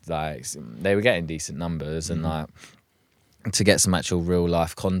 and just like they were getting decent numbers, and like to get some actual real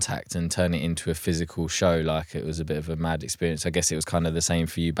life contact and turn it into a physical show, like it was a bit of a mad experience. I guess it was kind of the same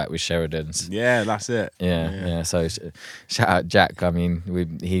for you back with Sheridan's. Yeah, that's it. Yeah. So shout out Jack. I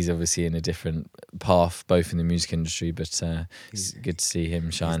mean, he's obviously in a different path, both in the music industry, but it's good to see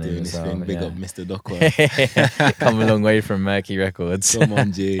him shining as well. Big up Mr. Duckworth. Come a long way from Murky Records. Come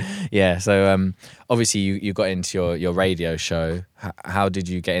on, G. Yeah. So obviously you got into your radio show. How did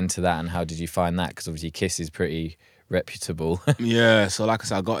you get into that, and how did you find that? Because obviously Kiss is pretty reputable. Yeah, so like I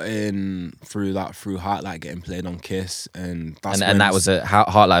said, I got in through Heartlight getting played on Kiss, and that was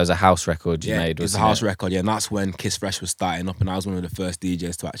Heartlight was a house record you made. It was a house record, and that's when Kiss Fresh was starting up, and I was one of the first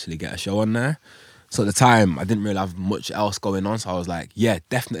DJs to actually get a show on there. So at the time, I didn't really have much else going on, so I was like, yeah,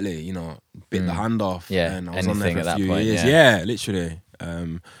 definitely, bit the hand off. Yeah, and I was on there for a few point, years. Yeah, literally.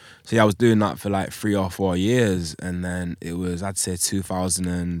 So yeah, I was doing that for like 3 or 4 years, and then it was, I'd say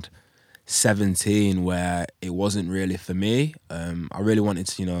 2017 where it wasn't really for me. I really wanted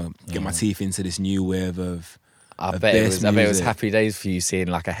to, get my teeth into this new wave of I bet it was happy days for you seeing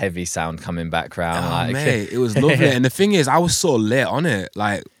like a heavy sound coming back round. Oh, mate, it was lovely. And the thing is, I was so late on it.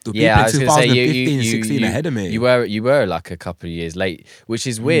 Like the people in 2015, 16 ahead of me. You were like a couple of years late, which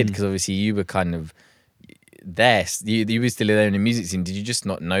is weird because obviously you were kind of there. You were still there in the music scene. Did you just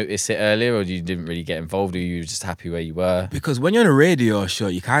not notice it earlier, or you didn't really get involved, or you were just happy where you were? Because when you're on a radio show,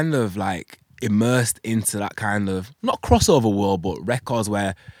 you kind of like immersed into that kind of, not crossover world, but records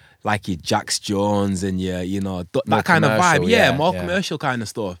where like your Jax Jones and your, that kind of vibe. Yeah, more commercial kind of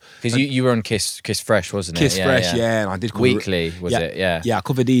stuff. Because you were on Kiss Fresh, wasn't it? Kiss Fresh, yeah. And I did cover Weekly, was it? Yeah. Yeah, I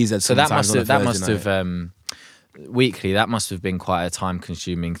covered these. So that must have Weekly, that must have been quite a time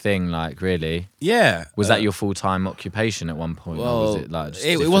consuming thing, like, really. Yeah. Was that your full time occupation at one point? Well, or was it like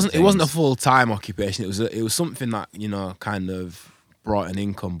it wasn't a full time occupation. It was something that, kind of brought an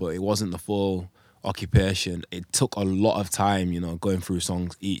income, but it wasn't the full occupation, it took a lot of time, going through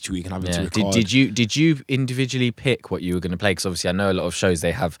songs each week and having to record. Did you individually pick what you were going to play? Because obviously I know a lot of shows,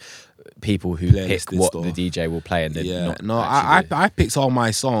 they have people who pick what the DJ will play, and I picked all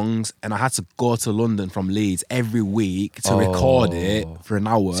my songs, and I had to go to London from Leeds every week to record it for an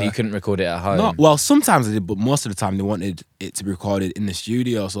hour. So you couldn't record it at home? No, well, sometimes I did, but most of the time they wanted it to be recorded in the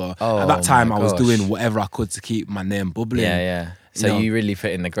studio. So at that time I was doing whatever I could to keep my name bubbling. Yeah. So you really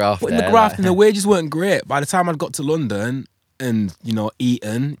put in the graft. Put in the graft, and the wages weren't great. By the time I'd got to London and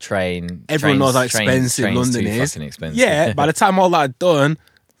Eton, everyone knows how expensive London is. Fucking expensive. Yeah, by the time all that I'd done,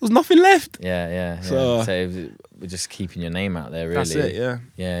 there was nothing left. Yeah. So we're just keeping your name out there, really. That's it, yeah.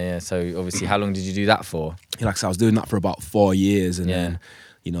 Yeah. So obviously, how long did you do that for? Like I said, I was doing that for about 4 years, and then,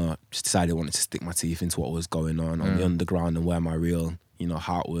 just decided I wanted to stick my teeth into what was going on the underground and where my real,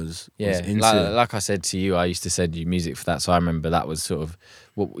 heart was into. Like I said to you, I used to send you music for that, so I remember that was sort of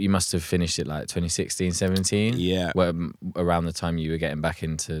what you must have finished it like 2016, 17. Yeah, around the time you were getting back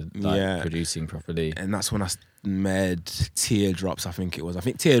into producing properly, and that's when I made Teardrops. I think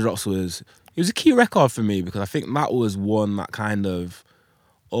Teardrops was a key record for me, because I think that was one that kind of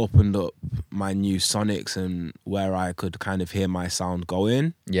opened up my new sonics and where I could kind of hear my sound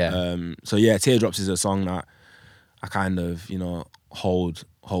going. Yeah. Teardrops is a song that I kind of hold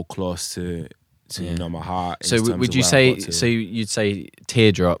close to my heart. So would you say? So you'd say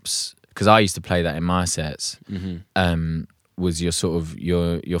Teardrops, because I used to play that in my sets. Mm-hmm. Was your sort of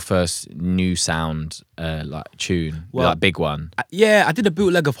your first new sound like tune, like big one? I did a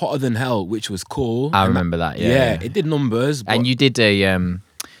bootleg of Hotter Than Hell, which was cool. I remember that. Yeah, it did numbers. And you did a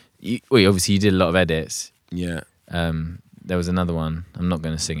obviously you did a lot of edits. Yeah. There was another one. I'm not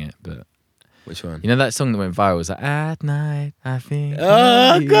going to sing it, but. Which one? You know that song that went viral was like, At Night I Think.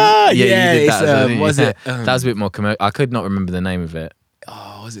 Oh God! Yeah, you did that, was it? That was a bit more commercial. I could not remember the name of it.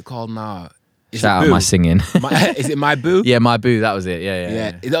 Oh, what's it called now? Shout out my singing. Is it My Boo? Yeah, My Boo. That was it.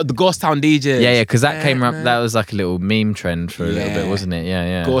 Yeah. The Ghost Town DJs. Yeah, because that came up. That was like a little meme trend for a little bit, wasn't it?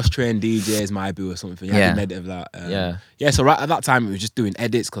 Yeah. Ghost Train DJs, My Boo or something. Yeah, an edit of that. Yeah. So right at that time, it was just doing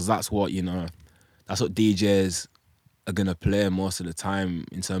edits, because that's what that's what DJs are gonna play most of the time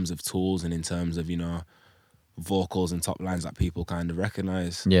in terms of tools and in terms of vocals and top lines that people kind of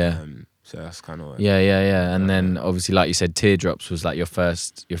recognize. Yeah. So that's kind of And then obviously, like you said, Teardrops was like your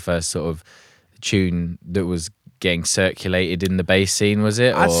first sort of tune that was getting circulated in the bass scene, was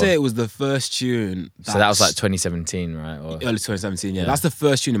it? I'd say it was the first tune. So that was like 2017, right? Early 2017, yeah. That's the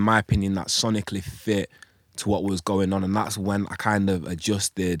first tune, in my opinion, that sonically fit to what was going on, and that's when I kind of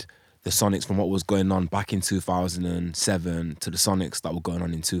adjusted the sonics from what was going on back in 2007 to the sonics that were going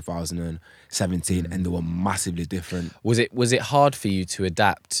on in 2017, and they were massively different. Was it hard for you to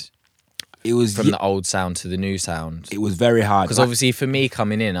adapt? It was from the old sound to the new sound. It was very hard, because obviously for me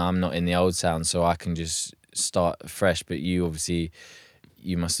coming in, I'm not in the old sound, so I can just start fresh. But you obviously,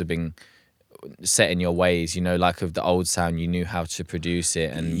 you must have been set in your ways, like of the old sound, you knew how to produce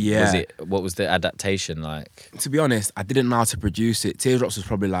it. And what was the adaptation like? To be honest, I didn't know how to produce it. Teardrops was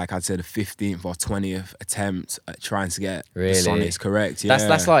probably like, I'd say the 15th or 20th attempt at trying to get the sonics correct. Yeah.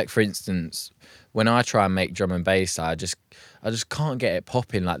 That's like, for instance, when I try and make drum and bass, I just can't get it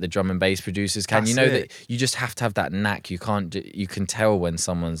popping like the drum and bass producers can. That you just have to have that knack. You can tell when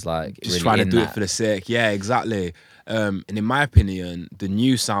someone's like just really trying to do that. it for the sake. Yeah, exactly. And in my opinion, the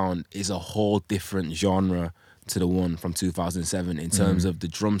new sound is a whole different genre to the one from 2007 in terms of the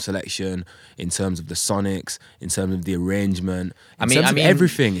drum selection, in terms of the sonics, in terms of the arrangement, in terms of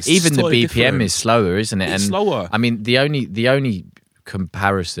everything. It's even the totally BPM different. is slower, isn't it? It's slower. I mean, the only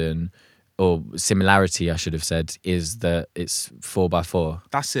comparison or similarity, I should have said, is that it's 4x4.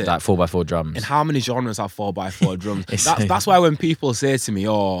 That's it. Like 4x4 drums. And how many genres have 4x4 drums? That's why when people say to me,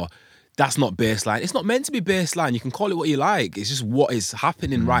 "Oh, that's not bassline," it's not meant to be bassline. You can call it what you like. It's just what is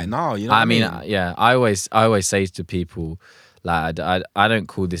happening right now. You know. I mean, I always say to people, like, I don't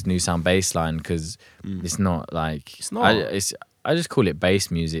call this new sound bassline, because it's not like it's not. I just call it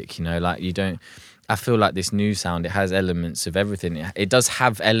bass music. Like you don't. I feel like this new sound, it has elements of everything. It does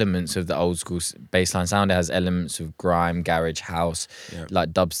have elements of the old school bassline sound. It has elements of grime, garage, house,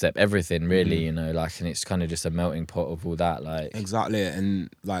 like dubstep, everything really, like, and it's kind of just a melting pot of all that. Like exactly. And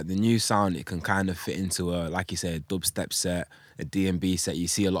like the new sound, it can kind of fit into a, like you said, dubstep set, a D&B set. You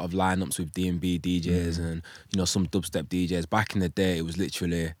see a lot of lineups with D&B DJs and, some dubstep DJs. Back in the day, it was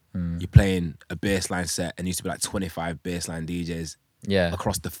literally, you're playing a bassline set, and it used to be like 25 bassline DJs. Yeah,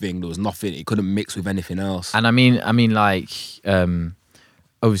 across the thing, there was nothing. It couldn't mix with anything else. And I mean, like,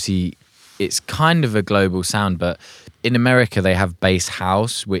 obviously, it's kind of a global sound, but in America they have bass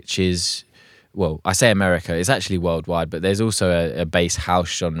house, which is, well, I say America, it's actually worldwide, but there's also a bass house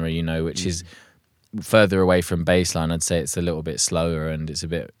genre, which is further away from bassline, I'd say it's a little bit slower and it's a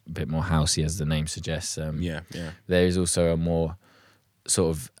bit more housey, as the name suggests. There is also a more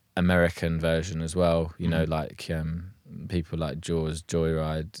sort of American version as well. You know, like people like Jaws,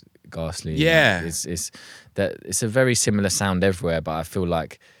 Joyride, Ghastly. Yeah, it's a very similar sound everywhere, but I feel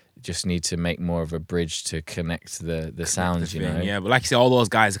like you just need to make more of a bridge to connect the sounds. You know, yeah. But like you say, all those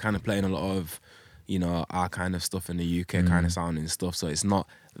guys are kind of playing a lot of, you know, our kind of stuff in the UK kind of sounding stuff. So it's not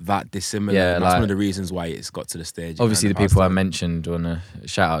that dissimilar. Yeah, and that's one of the reasons why it's got to the stage. Obviously, the people I mentioned, want to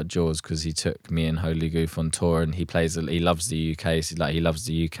shout out Jaws because he took me and Holy Goof on tour, and he loves the UK. So he loves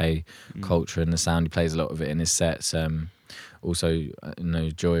the UK culture and the sound. He plays a lot of it in his sets. Also,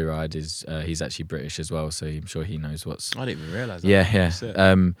 Joyride is he's actually British as well, so I'm sure he knows what's. I didn't even realise that.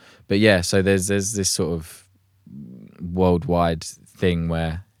 Yeah. But yeah, so there's this sort of worldwide thing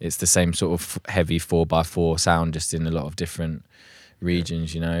where it's the same sort of heavy 4x4 sound, just in a lot of different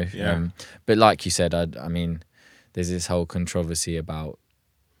regions, you know. Yeah. But like you said, I mean, there's this whole controversy about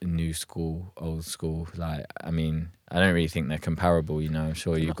new school, old school. Like, I mean, I don't really think they're comparable. You know, I'm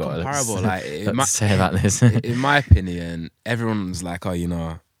sure you've got comparable. to say about this. In my opinion, everyone's like, oh, you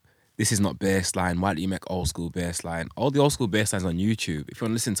know, this is not bassline. Why don't you make old school bassline? All the old school basslines on YouTube. If you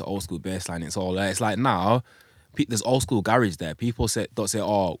want to listen to old school bassline, it's all there. It's like now. There's old school garage there. People don't say,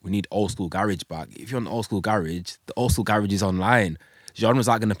 oh, we need old school garage back. If you're on old school garage, the old school garage is online. Genres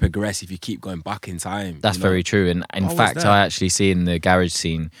aren't going to progress if you keep going back in time. That's very true. And in fact, I actually see in the garage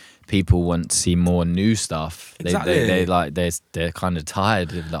scene, people want to see more new stuff. Exactly. They're kind of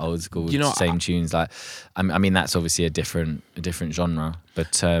tired of the old school same tunes. Like, I mean, that's obviously a different genre.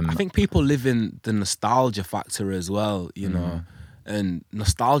 But I think people live in the nostalgia factor as well. You know, and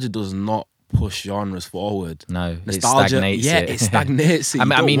nostalgia does not push genres forward. No, nostalgia, it stagnates it.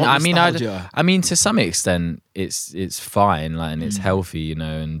 I mean, to some extent, it's fine, like, and it's healthy, you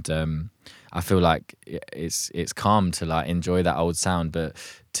know, and I feel like it's calm to like enjoy that old sound, but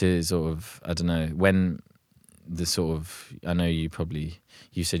to sort of, I don't know, when the sort of, I know you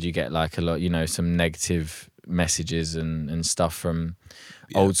said you get like a lot, you know, some negative messages and stuff from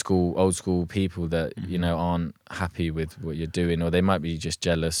old school people that you know aren't happy with what you're doing, or they might be just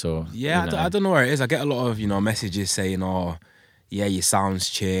jealous, or I don't know where it is. I get a lot of messages saying, oh yeah, your sound's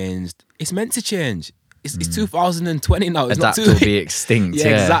changed. It's meant to change. It's 2020 now. It's adapt not too or be extinct.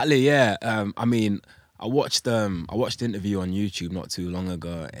 Exactly. Yeah. I mean, I watched the interview on YouTube not too long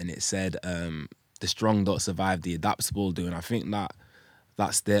ago, and it said the strong don't survive, the adaptable do. And I think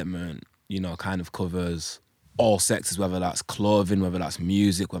that statement, you know, kind of covers all sectors, whether that's clothing, whether that's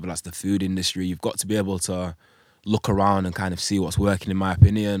music, whether that's the food industry. You've got to be able to look around and kind of see what's working, in my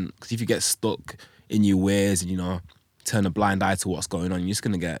opinion. Because if you get stuck in your ways and, you know, turn a blind eye to what's going on, you're just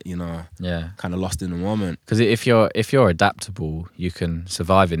going to get, you know, kind of lost in the moment. Because if you're adaptable, you can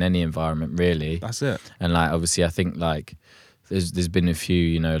survive in any environment, really. That's it. And like, obviously, I think like there's been a few,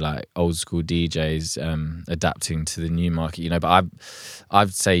 you know, like old school DJs adapting to the new market, you know, but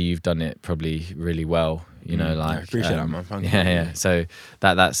I'd say you've done it probably really well, you know, like I appreciate that, man. Thank you. Yeah. So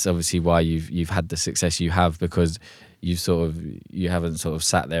that's obviously why you've had the success you have, because you haven't sort of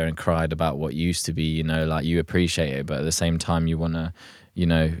sat there and cried about what used to be, you know, like you appreciate it, but at the same time you want to, you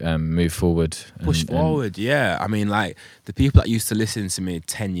know, move forward. Push forward, yeah. I mean, like, the people that used to listen to me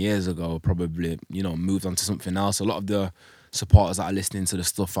 10 years ago probably, you know, moved on to something else. A lot of the supporters that are listening to the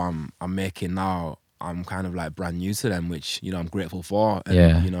stuff I'm making now, I'm kind of like brand new to them, which, you know, I'm grateful for.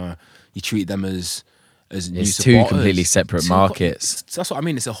 And, you know, you treat them as new it's supporters. Two completely separate markets. That's what I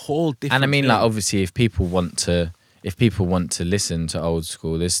mean. It's a whole different And I mean, thing. like, obviously, if people want to listen to old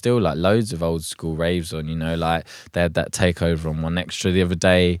school, there's still like loads of old school raves on, you know, like they had that takeover on One Extra the other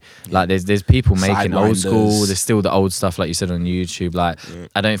day. Like there's people making old school. There's still the old stuff, like you said, on YouTube. Like,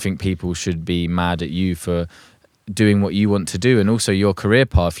 I don't think people should be mad at you for doing what you want to do, and also your career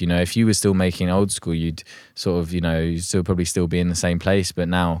path. You know, if you were still making old school, you'd sort of, you know, you'd still probably still be in the same place, but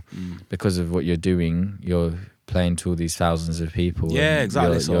now because of what you're doing, you're playing to all these thousands of people. Yeah,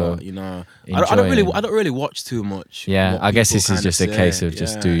 exactly. So, you know, I don't really watch too much. Yeah, I guess this is just a case of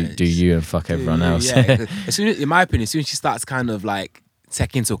just do you and fuck everyone else. Yeah, in my opinion, as soon as she starts kind of like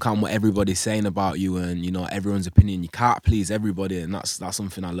take into account what everybody's saying about you and, you know, everyone's opinion, you can't please everybody, and that's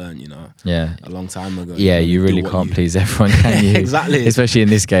something I learned, you know, a long time ago. Yeah, you really can't please everyone, can you? Exactly. Especially in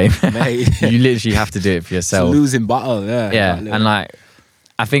this game. Mate. You literally have to do it for yourself. It's a losing battle, yeah. Exactly. And like,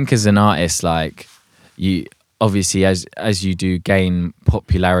 I think as an artist, like, you obviously as you do gain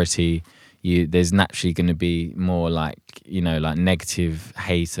popularity, there's naturally going to be more like, you know, like negative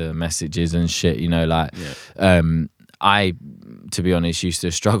hater messages and shit, you know, like I, to be honest, used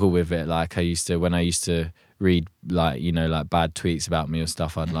to struggle with it. Like when I used to read like, you know, like bad tweets about me or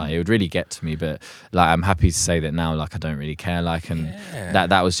stuff, I'd like, it would really get to me. But like, I'm happy to say that now, like, I don't really care. Like, and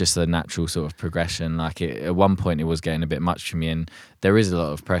that was just a natural sort of progression. Like, at one point it was getting a bit much for me, and there is a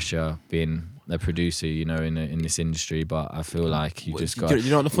lot of pressure being a producer, you know, in this industry. But I feel like you just got, you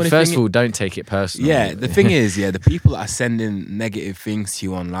know what the funny first thing of all, don't take it personal. Yeah, the thing is, the people that are sending negative things to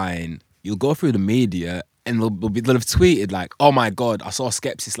you online, you'll go through the media and they'll have tweeted like, "Oh my God, I saw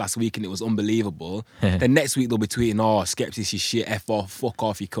Skepsis last week and it was unbelievable." Then next week they'll be tweeting, "Oh, Skepsis is shit, F off, fuck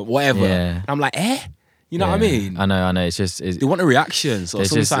off, you cunt," whatever. And I'm like, you know what I mean? I know. It's just they want a reaction. So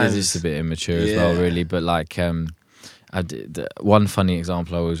sometimes it's just a bit immature as well, really. But like, one funny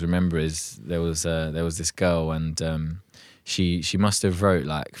example I always remember is there was this girl, and she must have wrote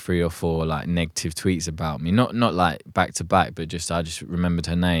like 3 or 4 like negative tweets about me, not like back to back, but I just remembered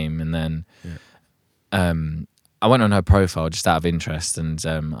her name, and then I went on her profile just out of interest, and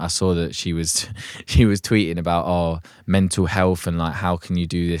I saw that she was tweeting about mental health and like, how can you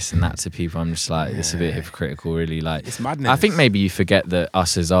do this and that to people. I'm just like, it's a bit hypocritical, really. Like, it's madness. I think maybe you forget that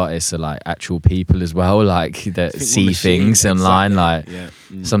us as artists are like actual people as well, like that see things online. Like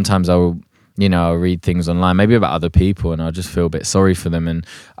sometimes I'll read things online, maybe about other people, and I'll just feel a bit sorry for them. And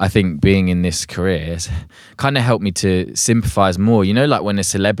I think being in this career has kind of helped me to sympathise more. You know, like when a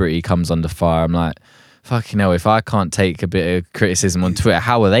celebrity comes under fire, I'm like, fucking hell, if I can't take a bit of criticism on Twitter,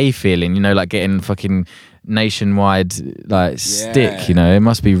 how are they feeling? You know, like getting fucking nationwide like stick, you know, it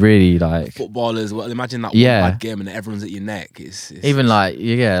must be really like footballers. Well, imagine that one bad game and everyone's at your neck. It's even like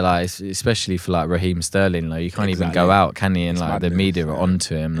like especially for like Raheem Sterling, like you can't even go out, can he? And like madness, the media are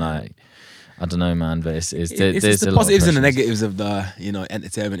onto him. Like, I don't know, man, but it's there's the positives and the negatives of the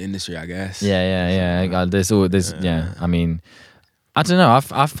entertainment industry, I guess. Yeah. There's I mean, I don't know.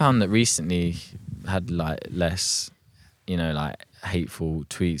 I've found that recently had like less, like hateful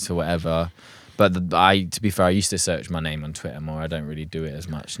tweets or whatever. But to be fair, I used to search my name on Twitter more. I don't really do it as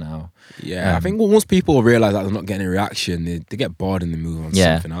much now. Yeah, I think once people realise that they're not getting a reaction, they get bored and they move on to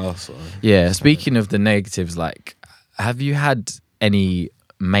something else. Or, yeah. Speaking of the negatives, like, have you had any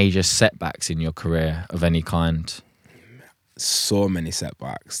major setbacks in your career of any kind? So many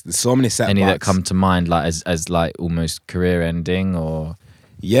setbacks. There's so many setbacks. Any that come to mind, like as like almost career ending, or?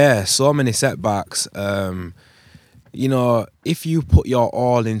 Yeah, so many setbacks. If you put your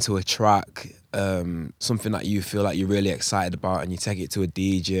all into a track, something that you feel like you're really excited about, and you take it to a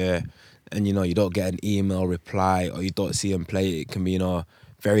DJ, and you don't get an email reply, or you don't see him play it can be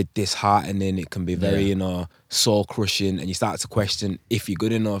very disheartening. It can be very soul crushing, and you start to question if you're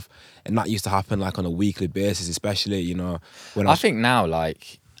good enough. And that used to happen like on a weekly basis, especially when I think now,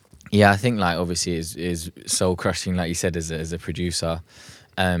 like, I think like obviously is soul crushing, like you said, as a producer.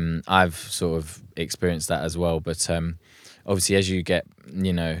 I've sort of experienced that as well, but obviously as you get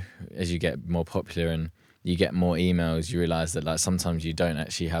more popular and you get more emails, you realise that like sometimes you don't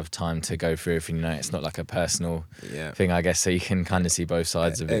actually have time to go through everything. It's not like a personal thing, I guess. So you can kind of see both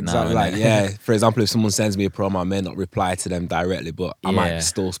sides of it now. Like, for example, if someone sends me a promo, I may not reply to them directly, but I might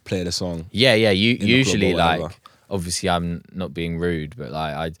still play the song. Yeah. You usually like, obviously I'm not being rude, but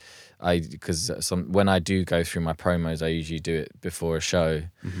like because when I do go through my promos, I usually do it before a show.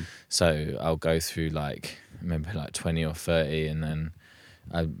 Mm-hmm. So I'll go through like maybe like 20 or 30, and then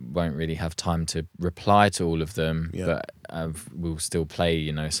I won't really have time to reply to all of them, but we'll still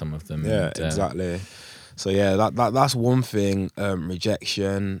play, some of them. Yeah, and, exactly. So that's one thing.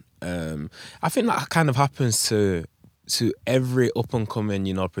 Rejection. I think that kind of happens to every up and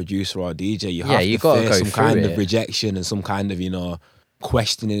coming, producer or DJ. You have to face some kind of rejection and some kind of,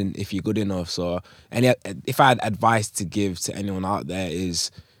 questioning if you're good enough. So, if I had advice to give to anyone out there is,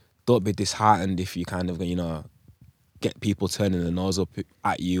 don't be disheartened if you kind of, get people turning their nose up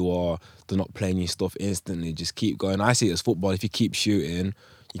at you or they're not playing your stuff instantly. Just keep going. I see it as football. If you keep shooting,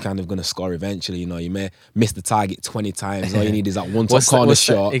 you're kind of going to score eventually. You may miss the target 20 times. All you need is that one top corner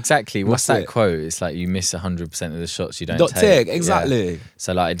shot. Exactly. What's that quote? It's like you miss 100% of the shots you don't take. Exactly. Yeah.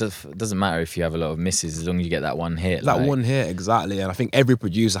 So like it doesn't matter if you have a lot of misses as long as you get that one hit. One hit, exactly. And I think every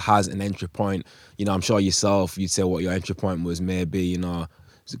producer has an entry point. I'm sure yourself, you'd say what your entry point was, maybe, it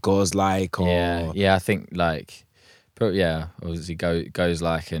goes like, or... Yeah, I think like... obviously goes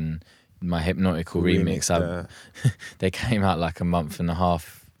like, and my Hypnotical remix, they came out like a month and a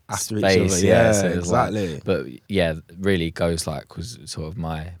half after space, each other. So exactly. Like, but really Goes Like was sort of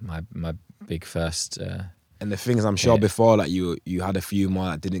my big first. And the things I'm sure before, like you had a few more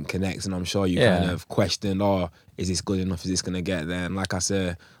that didn't connect, and I'm sure you kind of questioned, is this good enough? Is this gonna get there? And like I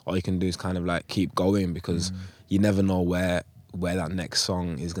said, all you can do is kind of like keep going, because you never know where that next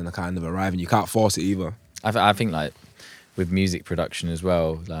song is gonna kind of arrive, and you can't force it either. I think like with music production as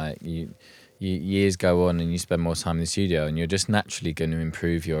well, like you years go on and you spend more time in the studio, and you're just naturally going to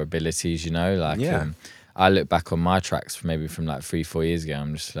improve your abilities, you know, like I look back on my tracks from like 3-4 years ago,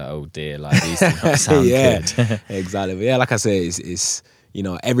 I'm just like, oh dear, like these do not sound good. Exactly. But yeah, like I say, it's you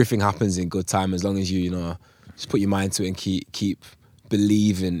know, everything happens in good time as long as you know, just put your mind to it and keep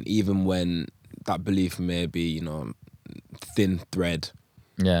believing, even when that belief may be, you know, thin thread.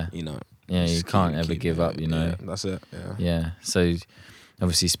 Yeah. You know. Yeah, you can't ever give up, you know. Yeah, that's it. Yeah. Yeah. So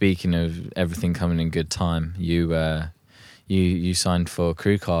obviously, speaking of everything coming in good time, you signed for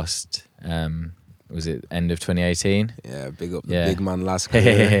Crewcast. Was it end of 2018? Yeah, big up the big man last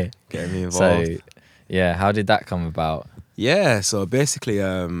career, getting me involved. So, yeah, how did that come about? Yeah, so basically,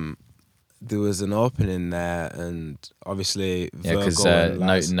 there was an opening there, and obviously, because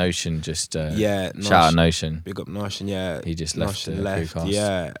Notion just shout out Notion. Big up Notion, yeah. He just left Crewcast.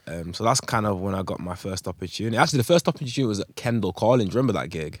 Yeah. So that's kind of when I got my first opportunity. Actually, the first opportunity was at Kendall Collins. Remember that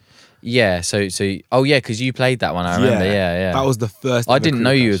gig? Yeah, so oh yeah, because you played that one. I remember. Yeah. That was the first. I didn't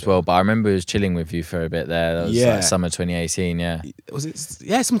know you as well, but I remember I was chilling with you for a bit there. That was like summer 2018. Yeah. Was it?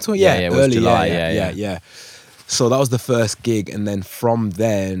 Yeah, summer 2018. Yeah, it was early, July. Yeah. So that was the first gig, and then from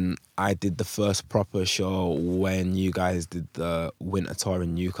then I did the first proper show when you guys did the winter tour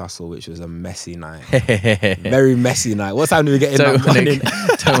in Newcastle, which was a messy night. Very messy night. What time did we get in that morning?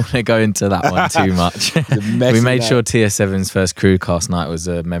 Don't want to go into that one too much. We made sure TS7's first Crewcast night was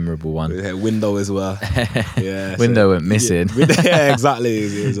a memorable one. Window as well. Yeah, Window went missing. Yeah, exactly.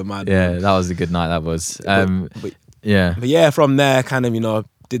 It was a mad one. That was a good night. That was. But yeah, from there, kind of, you know,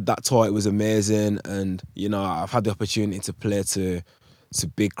 did that tour. It was amazing, and you know, I've had the opportunity to play to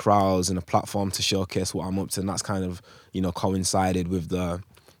big crowds and a platform to showcase what I'm up to, and that's kind of, you know, coincided with the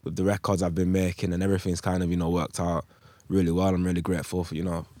records I've been making, and everything's kind of, you know, worked out really well. I'm really grateful for, you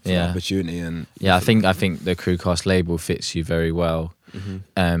know, for the opportunity. And I think the Crewcast label fits you very well.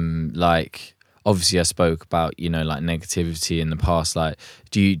 Mm-hmm. Like, obviously I spoke about, you know, like negativity in the past. Like,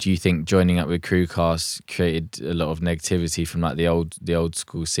 do you think joining up with Crewcast created a lot of negativity from like the old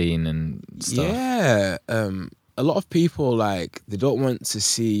school scene and stuff? Yeah, a lot of people, like, they don't want to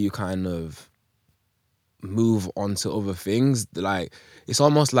see you kind of move on to other things. Like, it's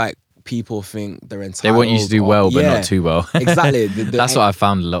almost like people think they're entitled. They want you to do well, but not too well. Exactly. That's what I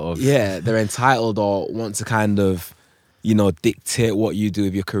found a lot of. Yeah, they're entitled or want to kind of, you know, dictate what you do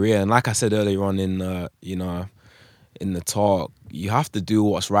with your career. And like I said earlier on in you know, in the talk, you have to do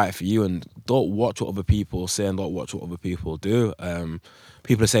what's right for you, and don't watch what other people say and don't watch what other people do.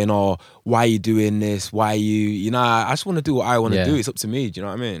 People are saying, oh, why are you doing this? Why are you know, I just want to do what I want to do. It's up to me. Do you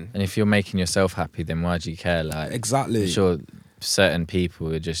know what I mean? And if you're making yourself happy, then why do you care? Like, exactly. I'm sure certain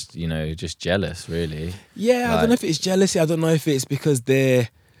people are just, you know, just jealous, really. Yeah, like, I don't know if it's jealousy. I don't know if it's because they're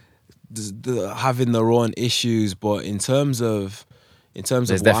having their own issues, but in terms of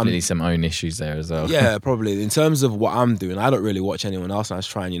there's definitely some own issues there as well. Yeah, probably. In terms of what I'm doing, I don't really watch anyone else, and I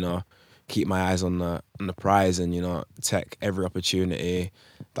just try and, you know, keep my eyes on the prize, and, you know, take every opportunity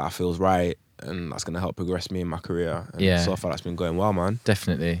that I feel's right, and that's gonna help progress me in my career. And so far that's been going well, man.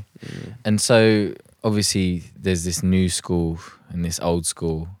 Definitely. And so obviously there's this new school and this old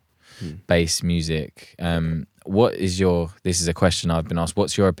school bass music. What is this is a question I've been asked,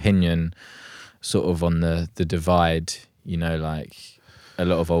 what's your opinion sort of on the divide? You know, like, a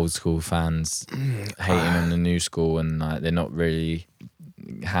lot of old school fans hating on the new school, and like, they're not really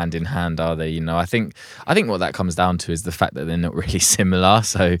hand in hand, are they? You know, I think what that comes down to is the fact that they're not really similar.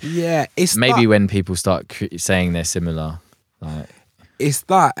 So yeah, it's maybe when people start saying they're similar, like, it's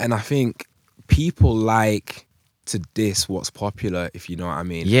that, and I think people like to diss what's popular, if you know what I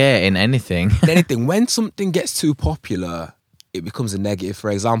mean. Yeah, in anything. When something gets too popular, it becomes a negative.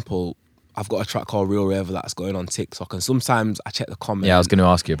 For example, I've got a track called Real Raver that's going on TikTok, and sometimes I check the comments. Yeah, I was going to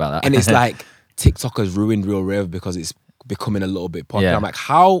ask you about that. And it's like, TikTok has ruined Real Raver because it's becoming a little bit popular. I'm like,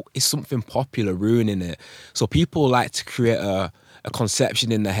 how is something popular ruining it? So people like to create a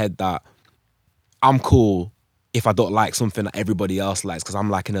conception in their head that I'm cool if I don't like something that everybody else likes, because I'm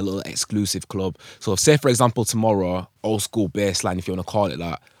like in a little exclusive club. So say, for example, tomorrow, old school bassline, if you want to call it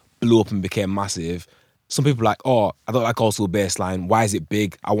that, blew up and became massive. Some people are like, oh, I don't like old school bassline. Why is it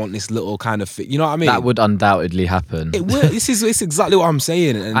big? I want this little kind of you know what I mean? That would undoubtedly happen. It will. It's exactly what I'm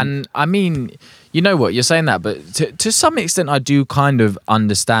saying. And I mean, you know what, you're saying that, but to some extent, I do kind of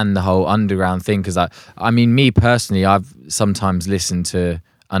understand the whole underground thing, because I mean, me personally, I've sometimes listened to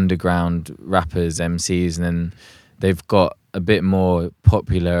underground rappers, MCs, and then they've got a bit more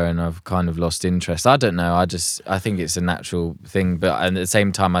popular and I've kind of lost interest. I don't know. I think it's a natural thing, but at the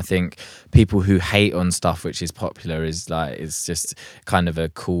same time, I think people who hate on stuff which is popular is like, it's just kind of a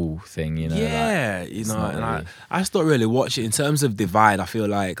cool thing, you know? Yeah, like, you know, and really... I just don't really watch it in terms of divide. I feel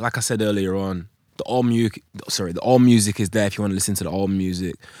like I said earlier on, the old music is there if you want to listen to the old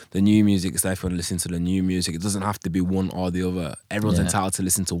music. The new music is there if you want to listen to the new music. It doesn't have to be one or the other. Everyone's entitled to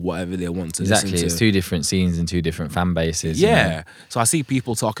listen to whatever they want to listen to. Exactly, it's two different scenes and two different fan bases. Yeah, you know? So I see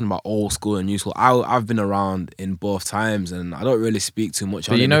people talking about old school and new school. I've been around in both times, and I don't really speak too much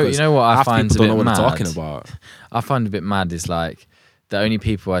on it. You know what I find a bit mad? I'm talking about. I find a bit mad is like the only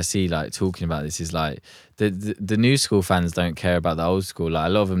people I see like talking about this is like the new school fans don't care about the old school. Like a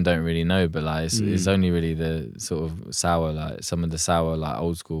lot of them don't really know, but like it's only really the sort of sour, like some of the sour like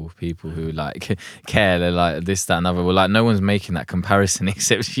old school people who like care. They're like this, that, and other. Well, like no one's making that comparison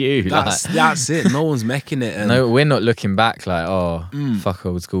except you. That's it. No one's making it. No, we're not looking back like fuck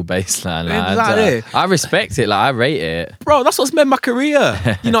old school bassline. Like, I respect it. Like I rate it, bro. That's what's made my career.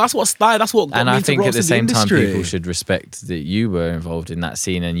 You know, that's what style. That's what. And I think at the same time, people should respect that you were involved in that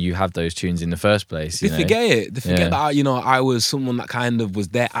scene and you have those tunes in the first place. You know? They forget that I was someone that kind of was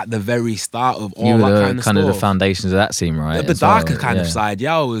there at the very start of all you were that kind of stuff. The foundations of that scene, right? The darker kind of side.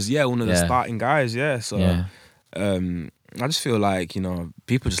 I was one of the starting guys. So I just feel like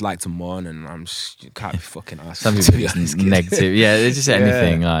people just like to mourn, and you can't be fucking asked. Some people just negative. Yeah, it's just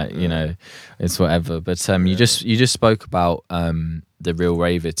anything like it's whatever. But you just spoke about the Real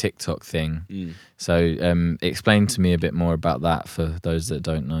Raver TikTok thing. So explain to me a bit more about that for those that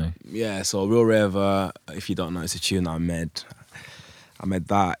don't know. Yeah, so Real Raver, if you don't know, it's a tune that I made. I made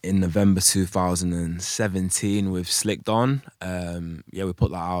that in November 2017 with Slick Don. We put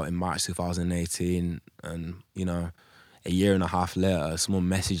that out in March 2018, and a year and a half later, someone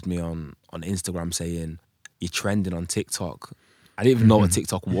messaged me on Instagram saying, "You're trending on TikTok." I didn't even know what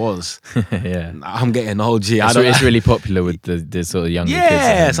TikTok was. Yeah, I'm getting old. It's really popular with the sort of younger kids.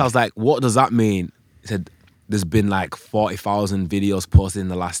 Yeah, so I was like, what does that mean? He said, there's been like 40,000 videos posted in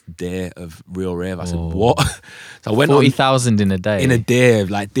the last day of Real Rave. I said, what? So I went 40,000 in a day? In a day,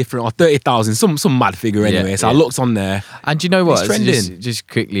 like different, or 30,000, some mad figure anyway. So I looked on there. And do you know what? It's trending. Just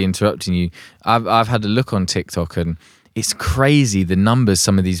quickly interrupting you. I've had a look on TikTok and it's crazy the numbers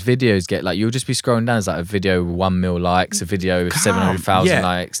some of these videos get. Like you'll just be scrolling down, it's like a video with 1 mil likes, a video with 700,000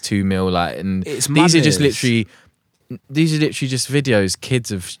 likes, 2 mil like, and these are literally just videos kids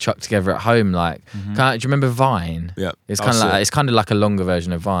have chucked together at home. Like, do you remember Vine? Yeah, it's kind of like a longer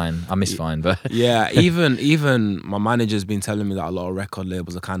version of Vine. I miss Vine, but even my manager's been telling me that a lot of record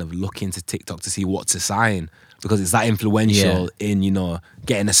labels are kind of looking to TikTok to see what to sign, because it's that influential in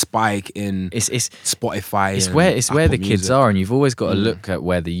getting a spike in it's Spotify. It's where the kids are, and you've always got to look at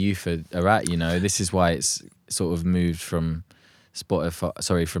where the youth are at. This is why it's sort of moved from from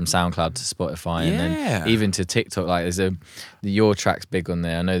SoundCloud to Spotify, and then even to TikTok. Like your track's big on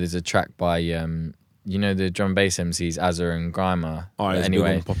there. I know there's a track by the drum and bass MCs Azza and Grimer.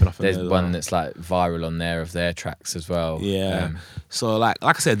 Anyway, there's one that's like viral on there of their tracks as well. So like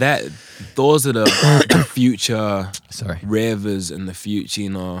I said, those are the future ravers and the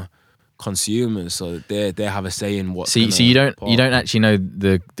future consumers. So they have a say in what. So you don't actually know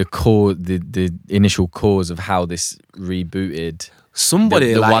the core, the initial cause of how this rebooted.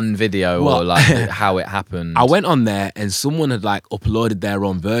 Somebody the one video or like how it happened. I went on there and someone had like uploaded their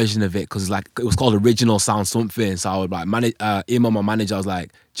own version of it, because like it was called Original Sound Something. So I would like email my manager. I was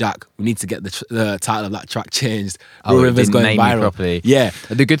like, Jack, we need to get the title of that track changed. Real River's going viral. Properly. Yeah.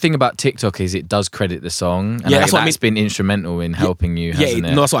 The good thing about TikTok is it does credit the song. And that's been instrumental in helping you, hasn't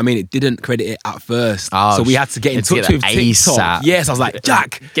it? No, that's what I mean. It didn't credit it at first. So we had to get in touch with TikTok. Yes, I was like,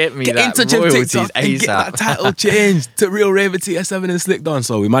 Jack, get in touch with TikTok and get that title changed to Real Raver TS7 and Slick Don.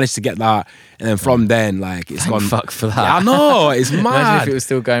 So we managed to get that. And then from then, like, it's gone. Fuck for that. Yeah, I know, it's mad. Imagine if it was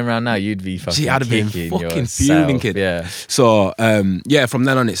still going around now, you'd be fucking I'd have been fucking fuming, kid. Yeah. So, from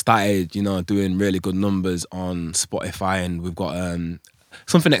then on, it started, doing really good numbers on Spotify, and we've got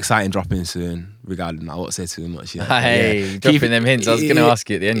something exciting dropping soon regarding that. I won't say too much. Hey, dropping them hints. I was going to ask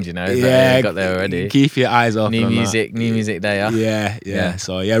you at the end, but I got there already. Keep your eyes open. New music day. Yeah.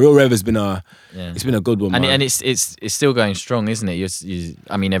 So Real Raver's been it's been a good one, and it's still going strong, isn't it?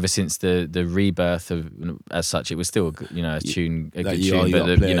 I mean, ever since the rebirth of as such, it was still a good tune, but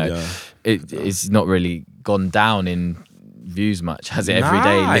it's not really gone down in views much, has it? Every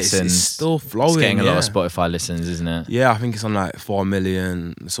day listens, it's still flowing. It's getting a lot of Spotify listens, isn't it? Yeah, I think it's on like 4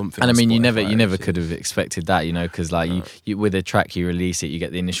 million something. And I mean, Spotify, you never could have expected that, because like you with a track, you release it, you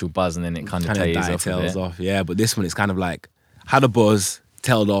get the initial buzz, and then it kind of tails off. Yeah, but this one, it's kind of like had a buzz,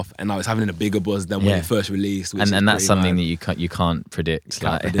 tailed off, and now it's having a bigger buzz than when it first released. Which and that's something that you can't predict,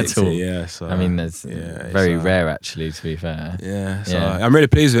 at all. Yeah, so I mean, it's very rare actually, to be fair. Yeah, so I'm really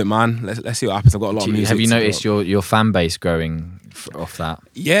pleased with it, man. Let's see what happens. I've got a lot of music. Have you noticed your fan base growing off that?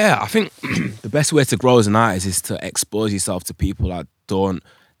 Yeah, I think the best way to grow as an artist is to expose yourself to people that don't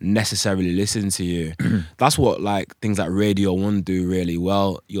necessarily listen to you. That's what like things like Radio 1 do really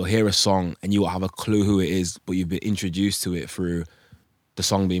well. You'll hear a song and you won't have a clue who it is, but you've been introduced to it through the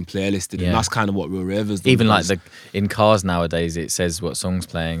song being playlisted, and that's kind of what Real Ravers do. Even like in cars nowadays, it says what song's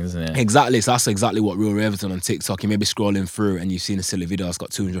playing, isn't it? Exactly. So that's exactly what Real Ravers done on TikTok. You may be scrolling through and you've seen a silly video that's got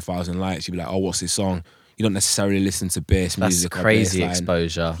 200,000 likes. You'll be like, oh, what's this song? You don't necessarily listen to bass music. That's crazy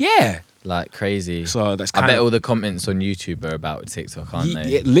exposure. Yeah. Like crazy. So that's I bet all the comments on YouTube are about TikTok, aren't they?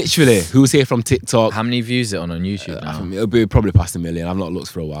 Yeah, literally. Who's here from TikTok? How many views is it on YouTube now? I think it'll be probably past 1 million. I've not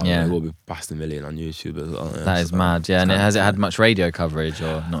looked for a while. Yeah. It will be past 1 million on YouTube as well. Yeah. That is mad. Yeah, and has it had much radio coverage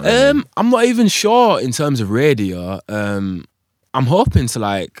or not really? I'm not even sure in terms of radio. I'm hoping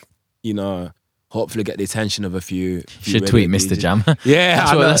to hopefully get the attention of a few. Should tweet Mr. Jam.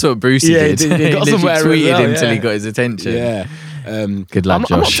 Yeah, that's what Brucey did. He got he tweeted him till he yeah. got his attention. Yeah. Good lad,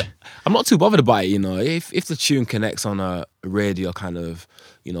 Josh. I'm not too bothered about it, If the tune connects on a radio kind of,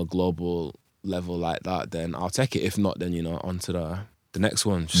 global level like that, then I'll take it. If not, then, on to the next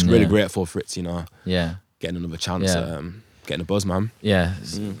one. Just really grateful for it, getting another chance at getting a buzz, man. Yeah.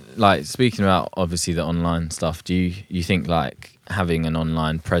 Like, speaking about, obviously, the online stuff, do you think, like, having an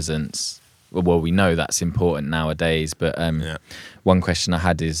online presence, well, we know that's important nowadays, but one question I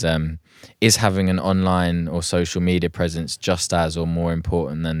had is having an online or social media presence just as or more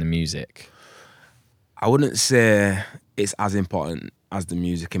important than the music? I wouldn't say it's as important as the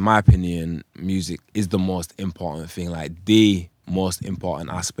music. In my opinion, music is the most important thing, like the most important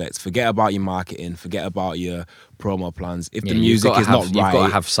aspect. Forget about your marketing, forget about your promo plans. If the music is not right, you've got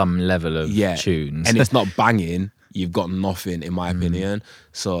to have some level of tunes. And it's not banging, you've got nothing, in my opinion.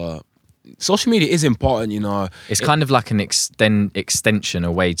 So social media is important, It's kind of like an extension,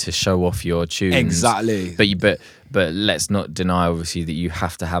 a way to show off your tunes. Exactly. But let's not deny, obviously, that you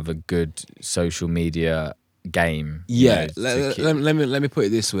have to have a good social media game. Yeah. Let me put it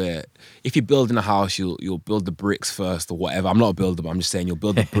this way: if you're building a house, you'll build the bricks first or whatever. I'm not a builder, but I'm just saying you'll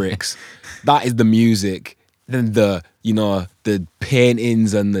build the bricks. That is the music. Then the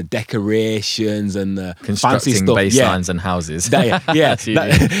paintings and the decorations and the fancy stuff, bass lines and houses. That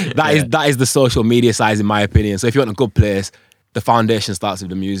is the social media side, in my opinion. So if you want a good place, the foundation starts with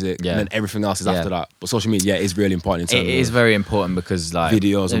the music, and then everything else is after that. But social media, is really important. It is very important because, like,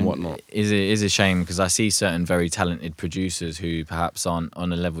 videos and whatnot. It is a shame because I see certain very talented producers who perhaps aren't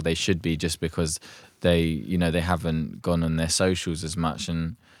on a level they should be just because they haven't gone on their socials as much.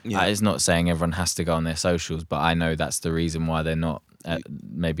 And it's not saying everyone has to go on their socials, but I know that's the reason why they're not at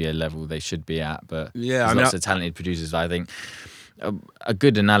maybe a level they should be at. But there's lots of talented producers. I think a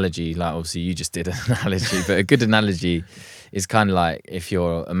good analogy, like obviously you just did an analogy, but a good analogy is kind of like if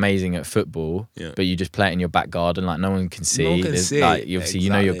you're amazing at football, but you just play it in your back garden, like no one can see. No one can see. Like, obviously,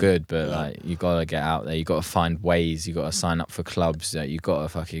 you're good, but like you gotta get out there. You gotta find ways. You gotta sign up for clubs. You gotta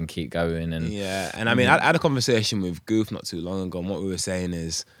fucking keep going. And I mean, I had a conversation with Goof not too long ago, and what we were saying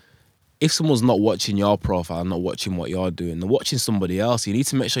is, if someone's not watching your profile, not watching what you're doing, they're watching somebody else. You need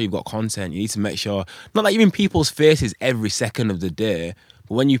to make sure you've got content. You need to make sure, not that you're in people's faces every second of the day,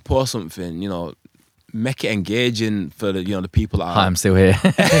 but when you post something, make it engaging for the people that are. Hi, I'm still here.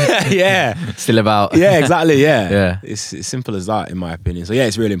 Yeah. Still about. Yeah, exactly, yeah. Yeah. It's simple as that, in my opinion. So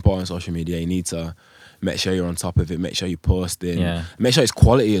it's really important, social media. You need to make sure you're on top of it, make sure you're posting. Yeah. Make sure it's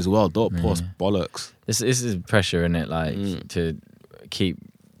quality as well. Don't post bollocks. This is pressure, isn't it? Like, to keep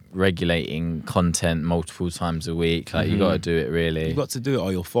regulating content multiple times a week. Like, you got to do it really. You've got to do it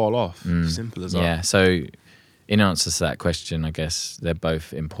or you'll fall off. Simple as that. Yeah, so in answer to that question, I guess they're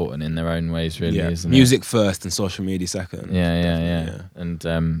both important in their own ways, really, isn't it? Music first and social media second. Yeah.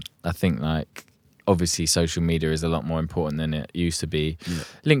 And I think, like, obviously social media is a lot more important than it used to be.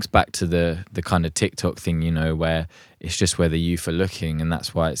 Links back to the kind of TikTok thing, where it's just where the youth are looking, and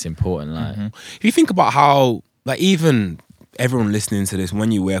that's why it's important. Like, if you think about how, like, even everyone listening to this,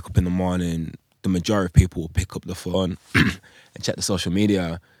 when you wake up in the morning, the majority of people will pick up the phone and check the social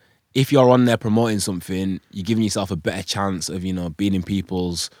media. If you're on there promoting something, you're giving yourself a better chance of, being in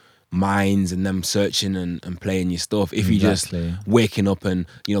people's minds and them searching and playing your stuff. If you're just waking up and,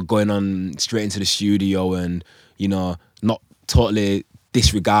 going on straight into the studio and, not totally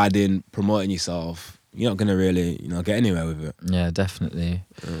disregarding promoting yourself, you're not going to really, get anywhere with it. Yeah, definitely.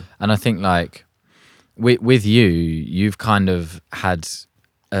 And I think, like, with you've kind of had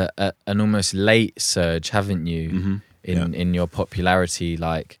an almost late surge, haven't you? in your popularity.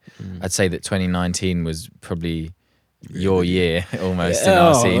 Like I'd say that 2019 was probably your year almost in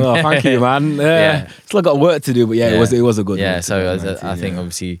our scene. Thank you, man. Still got work to do, but it was a good yeah. one. So I think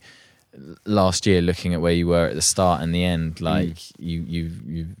obviously last year, looking at where you were at the start and the end, like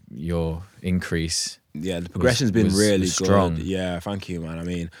your increase. Yeah, the progression's been really strong. Good. Yeah, thank you, man. I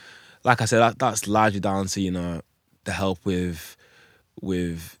mean, like I said, that's largely down to the help with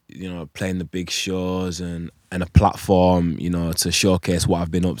playing the big shows and a platform to showcase what I've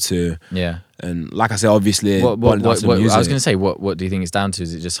been up to. Yeah. And like I said, obviously, what I was going to say, what do you think it's down to?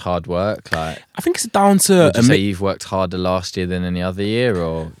 Is it just hard work? Like, I think it's down to. Would you say you've worked harder last year than any other year,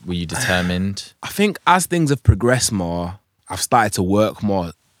 or were you determined? I think as things have progressed more, I've started to work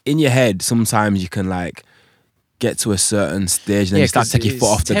more. In your head, sometimes you can like get to a certain stage and then you start to take your foot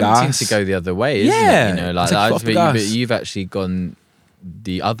off the gas. It's tempting to go the other way, isn't it? But you've actually gone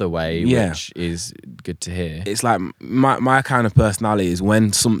the other way, which is good to hear. It's like my kind of personality is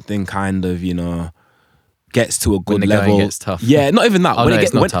when something kind of gets to a good level. Going gets tough. Yeah, not even that. Oh, no,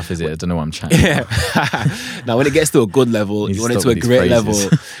 it's not tough, is it? I don't know what I'm chatting about. Now, when it gets to a good level, you want it to a great level.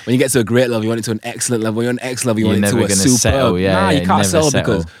 When you get to a great level, you want it to an excellent level. When you're on an excellent level, you want it to a superb. Settle. Yeah, you can't settle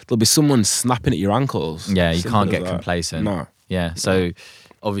because there'll be someone snapping at your ankles. Yeah, you can't get complacent. No. Yeah, so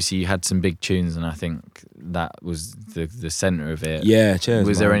obviously you had some big tunes, and I think that was the centre of it. Yeah, cheers.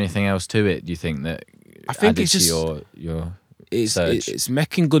 Was there anything else to it? Do you think that? I think it's just your. It's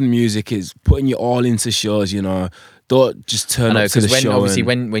making good music. It's putting you all into shows. Don't just turn up to the show. Obviously,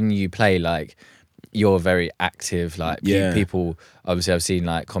 when you play, like, you're very active. Like, people. Obviously, I've seen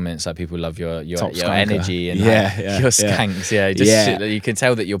like comments like people love your energy and your skanks. Yeah, you can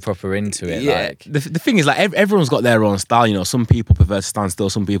tell that you're proper into it. Yeah. Like, the thing is, like, everyone's got their own style. Some people prefer to stand still.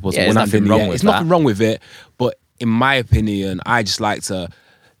 Some people. There's nothing wrong with that. There's nothing wrong with it. But in my opinion, I just like to.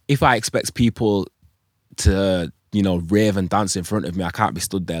 If I expect people to rave and dance in front of me, I can't be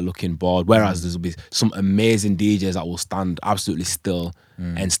stood there looking bored. Whereas there'll be some amazing DJs that will stand absolutely still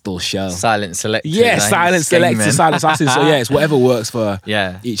and still shell. Silent selector. Yeah, silent selector, silent assassin. So it's whatever works for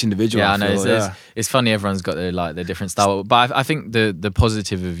each individual. Yeah, I know. It's funny. Everyone's got their different style, but I think the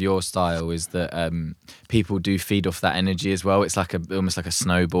positive of your style is that people do feed off that energy as well. It's like almost like a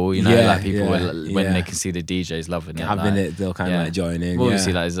snowball. Like people when they can see the DJs loving it, having it, they'll kind of like join in. Well,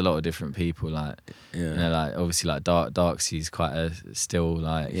 obviously, like there's a lot of different people. Like like obviously like Darksy's quite a still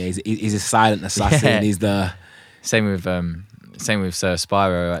like he's a silent assassin. Yeah. He's the same with Sir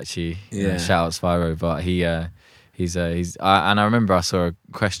Spyro actually. Shout out Spyro, but he's and I remember I saw a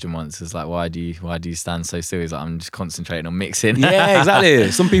question once. It's like, why do you stand so still? He's like, I'm just concentrating on mixing. Yeah,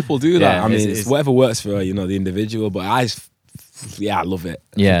 exactly. Some people do that. I mean, it's whatever works for the individual. But I love it.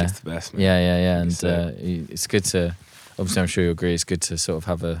 I think it's the best, man. Yeah. And it's good to. Obviously, I'm sure you agree. It's good to sort of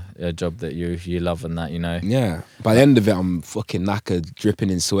have a job that you love and that, Yeah. By the end of it, I'm fucking knackered, dripping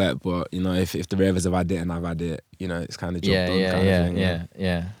in sweat. But if the ravers have had it and I've had it, it's kind of job done.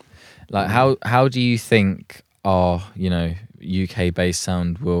 Yeah. Like how do you think our UK based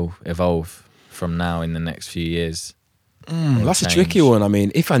sound will evolve from now in the next few years? That's a tricky one. I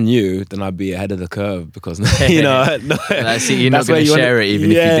mean, if I knew, then I'd be ahead of the curve because you're not going to share it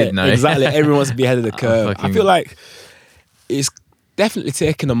even if you did know. Exactly. Everyone wants to be ahead of the curve. I feel like it's definitely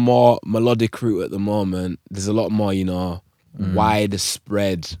taking a more melodic route at the moment. There's a lot more, wider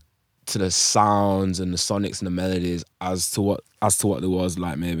spread to the sounds and the sonics and the melodies as to what there was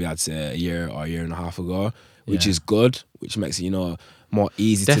like maybe I'd say a year or a year and a half ago, which is good, which makes it more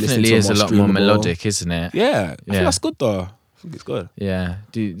easy to listen to. Definitely is a lot more melodic, isn't it? Yeah, I think that's good though. I think it's good. Yeah.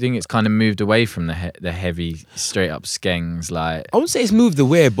 Do you think it's kind of moved away from the heavy, straight up skengs? Like, I wouldn't say it's moved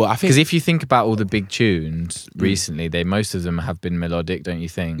away, but I think because if you think about all the big tunes recently, most of them have been melodic, don't you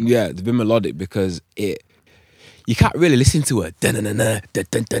think? Yeah, they've been melodic because you can't really listen to it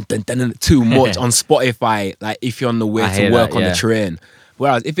too much on Spotify. Like if you're on the way to work on the train.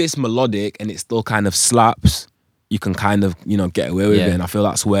 Whereas if it's melodic and it still kind of slaps, you can kind of get away with it, and I feel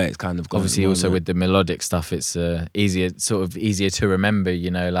that's where it's kind of gone. Obviously, also with the melodic stuff, it's easier to remember.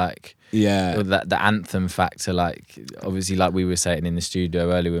 Like the anthem factor. Like obviously, like we were saying in the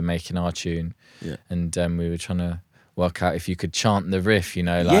studio earlier, we're making our tune, and we were trying to work out if you could chant the riff.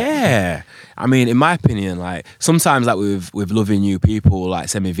 I mean, in my opinion, like sometimes like with Loving You, people like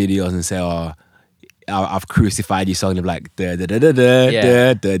send me videos and say, "Oh, I've crucified you," song of like da da da da da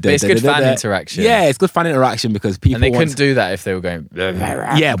da da. But it's good fan interaction. Yeah, it's good fan interaction because people. And they couldn't do that if they were going.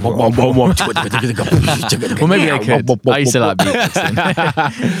 Yeah. Well, maybe they could. I used to like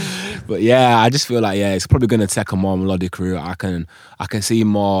beatboxing. But yeah, I just feel like it's probably gonna take a more melodic route. I can see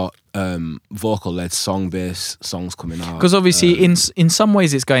more vocal led song-based songs coming out. Because obviously in some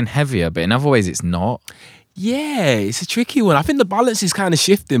ways it's going heavier, but in other ways it's not. Yeah, it's a tricky one. I think the balance is kind of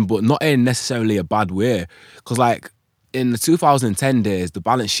shifting, but not in necessarily a bad way. Because like in the 2010 days, the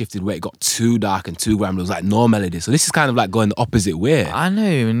balance shifted where it got too dark and too grime. It was like no melody. So this is kind of like going the opposite way. I know,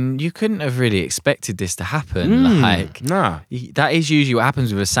 and you couldn't have really expected this to happen. Nah. That is usually what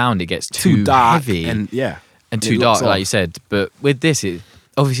happens with a sound. It gets too dark heavy and too dark, like you said. But with this,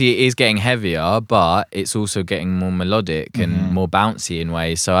 obviously it is getting heavier, but it's also getting more melodic and more bouncy in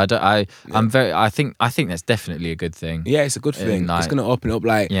ways. So I think that's definitely a good thing. Yeah, it's a good thing. It's gonna open up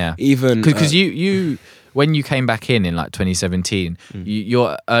even because you when you came back in like 2017,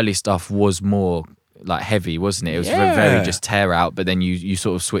 your early stuff was more like heavy, wasn't it? It was very just tear out, but then you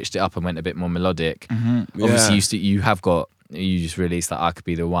sort of switched it up and went a bit more melodic. Obviously, you just released that I Could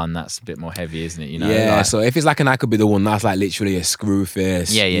Be the One. That's a bit more heavy, isn't it? You know. Yeah. Like, so if it's like an I Could Be the One, that's like literally a screw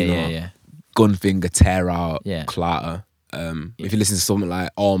face. Yeah. Gunfinger, tear out, clatter. If you listen to something like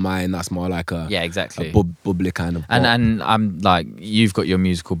All Mine, that's more like a bubbly kind of. And I'm like, you've got your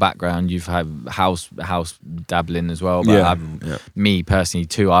musical background. You've had house dabbling as well. But me personally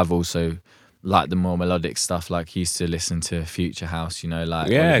too, I've also like the more melodic stuff. Like used to listen to Future House, you know,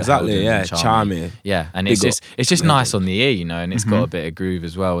 like exactly, Charmy. Yeah, and it's just nice on the ear, you know, and it's got a bit of groove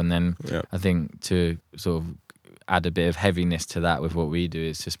as well. And then I think to sort of add a bit of heaviness to that with what we do,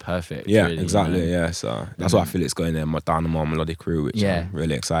 it's just perfect. Yeah, really, exactly. You know? Yeah, so that's what I feel it's going there, down the more melodic route, which I'm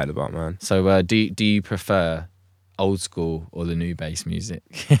really excited about, man. So do you prefer old school or the new bass music?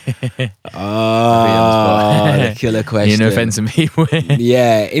 The killer question. You know, offending people.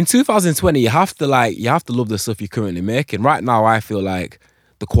 Yeah, in 2020, you have to love the stuff you're currently making. Right now, I feel like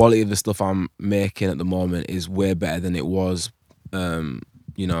the quality of the stuff I'm making at the moment is way better than it was,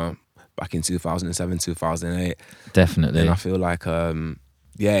 you know, back in 2007, 2008. Definitely. And I feel like, like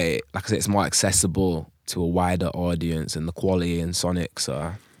I said, it's more accessible to a wider audience, and the quality and sonics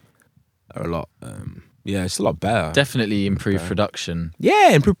are a lot. It's a lot better. Definitely improved production. Yeah,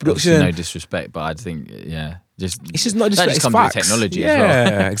 improved production. Obviously, no disrespect, but I think it's just not disrespect. That just comes with technology as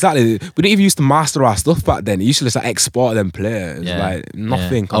well. Yeah, exactly. We didn't even used to master our stuff back then. You used to just like export them play. It was like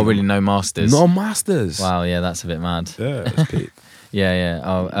nothing. Oh, really? No masters. No masters. Wow. Yeah, that's a bit mad. Yeah, that's peak. Yeah.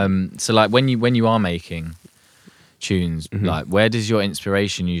 Oh, so like when you are making tunes, like where does your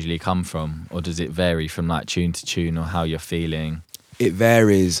inspiration usually come from, or does it vary from like tune to tune, or how you're feeling? It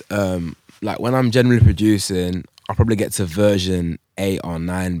varies. Like when I'm generally producing, I'll probably get to version 8 or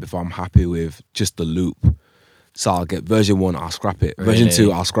 9 before I'm happy with just the loop. So I'll get version 1, I'll scrap it. Really? Version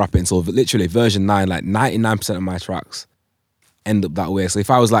 2, I'll scrap it. And so literally version 9, like 99% of my tracks end up that way. So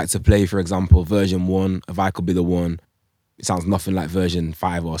if I was like to play, for example, version 1 of I Could Be the One, it sounds nothing like version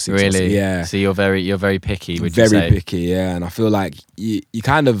 5 or 6. Really? Yeah. So you're very picky, would you say? Very picky, yeah. And I feel like you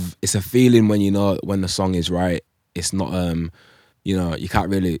kind of, it's a feeling when you know when the song is right. It's not, you know, you can't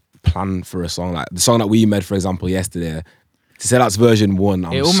really plan for a song. Like the song that we made, for example, yesterday, to say that's version 1,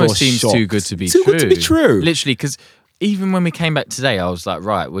 I'm it almost so seems shocked. too good to be too true. Good to be true. Literally, because even when we came back today, I was like,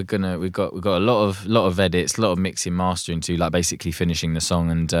 right, we've got a lot of edits, a lot of mixing, mastering to like basically finishing the song,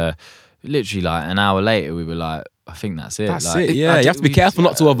 and literally like an hour later, we were like, I think that's it. That's like, it. Yeah, you have to be careful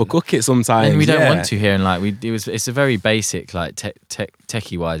not to overcook it sometimes. And we don't want to here, and like it's a very basic, like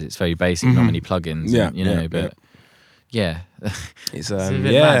techie wise, it's very basic, not many plugins. Yeah, and, you know, but. Yeah, it's a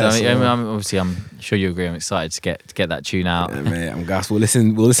bit mad. Obviously, I'm sure you agree. I'm excited to get that tune out. Yeah, mate, I'm gassed. We'll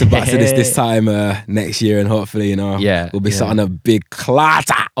listen back to this time next year, and hopefully, you know, we'll be sat on a big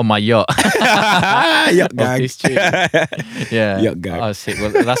clatter on my yacht. Yacht gang. Yacht gang. Oh, sick.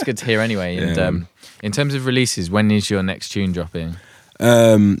 Well, that's good to hear anyway. And in terms of releases, when is your next tune dropping?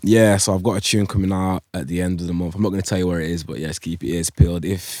 So I've got a tune coming out at the end of the month. I'm not going to tell you where it is, but just keep your ears peeled.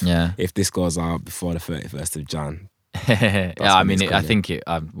 If this goes out before the 31st of Jan. I mean, I think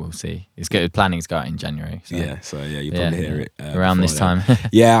we'll see. It's good. Planning's got out in January. So. You'll probably hear it around this time.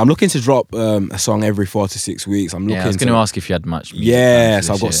 I'm looking to drop a song every 4 to 6 weeks. I was going to ask if you had much music.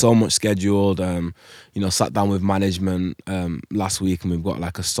 So I've got so much scheduled. Sat down with management last week, and we've got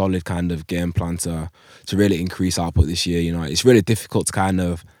like a solid kind of game plan to really increase output this year. You know, it's really difficult to kind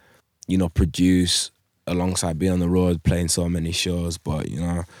of, produce alongside being on the road, playing so many shows. But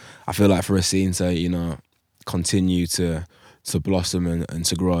I feel like for a scene to continue to blossom and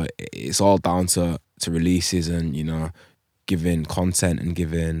to grow, it's all down to releases and giving content and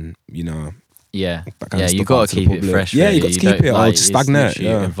giving you got to keep it fresh. Yeah, you got to keep it. Or just stagnate.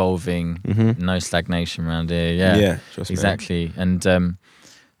 Evolving, no stagnation around here. Yeah, exactly. Me. And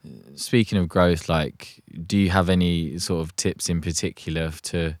speaking of growth, like, do you have any sort of tips in particular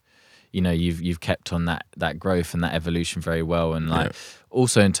to you know, you've kept on that growth and that evolution very well, and like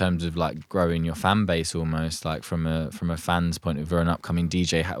also in terms of like growing your fan base, almost like from a fan's point of view, an upcoming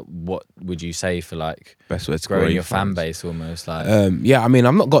DJ. What would you say for like best way to growing your fan base, almost like? Yeah, I mean,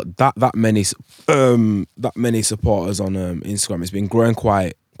 I've not got that many supporters on Instagram. It's been growing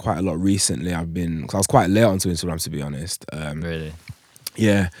quite a lot recently. Cause I was quite late onto Instagram, to be honest. Really?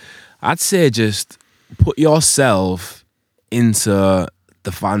 Yeah, I'd say just put yourself into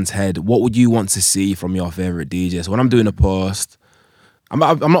the fan's head. What would you want to see from your favorite DJ? So when I'm doing a post,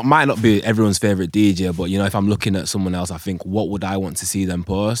 might not be everyone's favorite DJ, but you know, if I'm looking at someone else, I think, what would I want to see them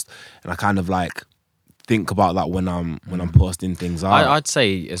post? And I kind of like think about that when I'm posting things out. I'd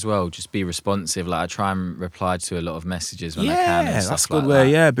say as well, just be responsive. Like I try and reply to a lot of messages when I can. Yeah, that's a good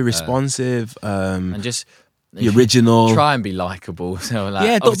way. Yeah, be responsive. And just be original. Try and be likable. So like,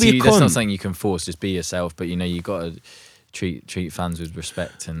 yeah, don't be a cunt. That's not something you can force. Just be yourself. But you know, you got to treat fans with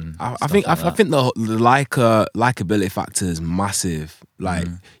respect. And I think the likability factor is massive. Like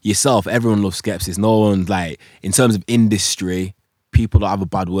yourself, everyone loves Skepsis. No one, like, in terms of industry, people don't have a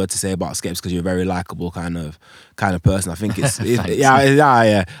bad word to say about Skepsis because you're a very likable kind of person. I think it's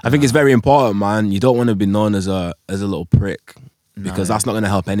yeah. I think it's very important, man. You don't want to be known as a little prick, because that's not going to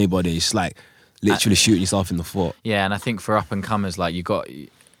help anybody. It's like literally shooting yourself in the foot. Yeah, and I think for up and comers, like, you got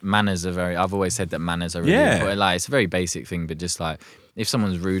manners are very. I've always said that manners are really important. Like, it's a very basic thing, but just like, if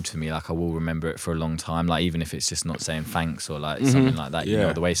someone's rude to me, like, I will remember it for a long time. Like, even if it's just not saying thanks or like something like that. You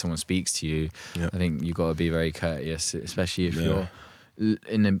know, the way someone speaks to you. I think you got to be very courteous, especially if you're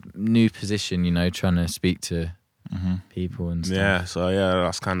in a new position. You know, trying to speak to people and stuff. Yeah, so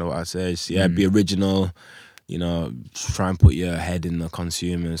that's kind of what I say. Just, be original. You know, try and put your head in the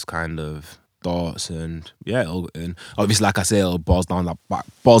consumer's kind of thoughts, and and obviously, like I say, it boils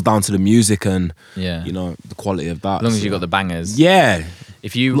down to the music and you know, the quality of that. As long as you got the bangers. Yeah.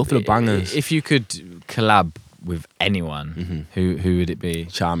 If you look for the bangers. If you could collab with anyone, who would it be?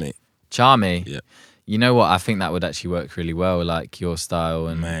 Charmy. Yeah. You know what? I think that would actually work really well. Like your style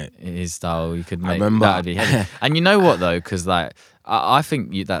and his style, you could make that would be heavy. And you know what though? Because like I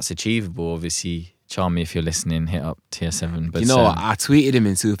think that's achievable. Obviously, Charmy, if you're listening, hit up TS7. But you know what? I tweeted him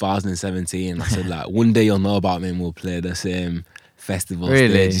in 2017. I said, like, one day you'll know about me and we'll play the same festival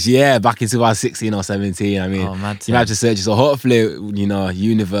stages. Yeah, back in 2016 or 17. I mean, you have to search it. So hopefully, you know,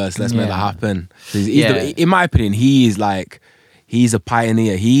 universe, let's make that happen. In my opinion, he's a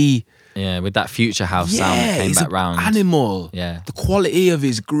pioneer. With that future house sound that came back round. Animal. Yeah. The quality of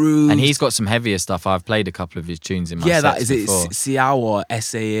his groove. And he's got some heavier stuff. I've played a couple of his tunes in my sets that is before. Siao or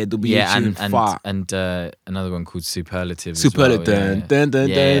SAAW and another one called Superlative. Superlative.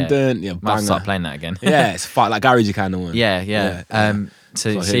 Dun. Yeah, might start playing that again. Yeah, it's fat, like garagey kind of one. Yeah. So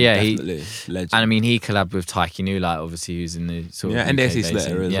he legend. And I mean, he collabed with Taiki Newlight, obviously, who's in the sort of and AC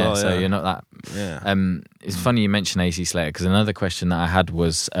Slater as well. So you're not that. It's funny you mention AC Slater, because another question that I had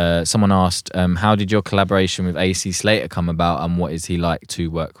was someone asked, how did your collaboration with AC Slater come about, and what is he like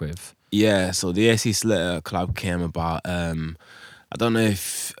to work with? Yeah, so the AC Slater collab came about. I don't know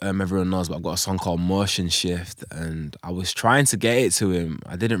if everyone knows, but I've got a song called Motion Shift, and I was trying to get it to him.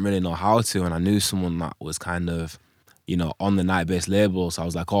 I didn't really know how to, and I knew someone that was kind of, you know, on the Night Bass label. So I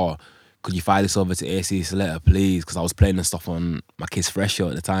was like, oh, could you fire this over to AC Slater, please? Because I was playing the stuff on my Kiss Fresh show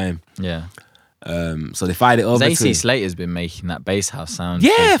at the time. Yeah. So they fired it over to AC Slater's been making that bass house sound.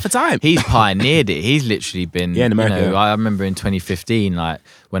 Yeah, for time. He's pioneered it. He's literally been... Yeah, in America. You know, I remember in 2015, like,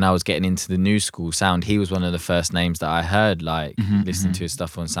 when I was getting into the new school sound, he was one of the first names that I heard, like, listening to his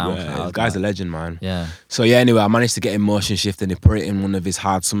stuff on SoundCloud. Yeah, the guy's a legend, man. Yeah. So yeah, anyway, I managed to get him Motion Shift, and he put it in one of his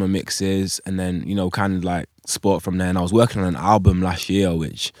hard summer mixes, and then, you know, kind of like spoke from there. And I was working on an album last year,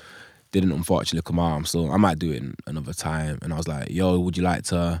 which didn't unfortunately come out. So I might do it another time. And I was like, yo, would you like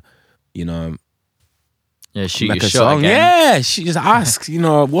to, you know... Yeah, shoot your shot again. Yeah, she just asked, you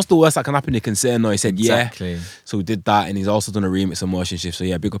know, what's the worst that can happen? He can say no. He said, exactly. So we did that, and he's also done a remix of Motion Shift. So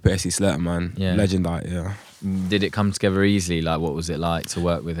yeah, big up AC Slater, man. Yeah. Legend that, yeah. Did it come together easily? Like, what was it like to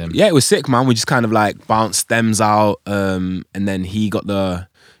work with him? Yeah, it was sick, man. We just kind of like bounced stems out, and then he got the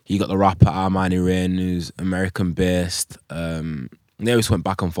rapper Armani Rain, who's American based. They always went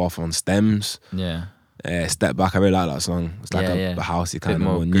back and forth on stems. Yeah. Step Back, I really like that song. It's like a housey kind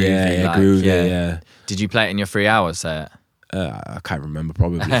of one. Groovy, groovy, yeah. Did you play it in your 3 hour set? I can't remember,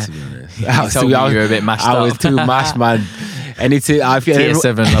 probably, to be honest. You were a bit mashed up. I was too mashed, man.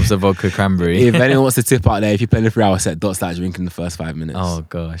 TS7 loves a vodka cranberry. If anyone wants to tip out there, if you're playing a 3 hour set, don't start drinking the first 5 minutes. Oh,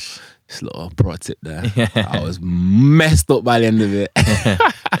 gosh. Just a little pro tip there. I was messed up by the end of it.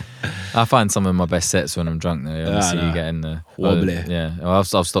 I find some of my best sets when I'm drunk though. Obviously you get in the wobbly. Yeah. Well, I've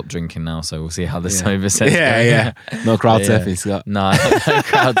stopped drinking now, so we'll see how the sober sets go. No crowd surfing, Scott. No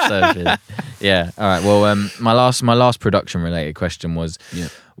crowd surfing. Yeah. All right. Well, my last production related question was,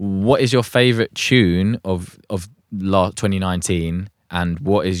 what is your favourite tune of 2019, and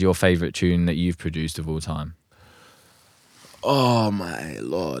what is your favourite tune that you've produced of all time? Oh my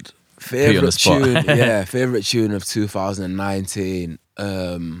Lord. Favorite tune, favorite tune of 2019.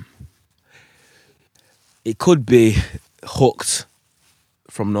 It could be Hooked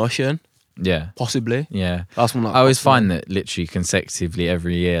from Notion. Yeah, possibly. Yeah, that's one. I always find that literally consecutively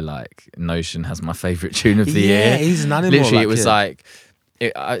every year, like Notion has my favourite tune of the year. Yeah, he's an animal. Literally, it was like,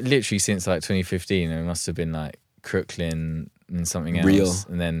 literally since like 2015, it must have been like Crooklyn and something else, Real.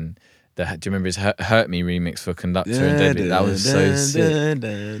 And then. Do you remember his Hurt Me remix for Conductor and David? That was so sick.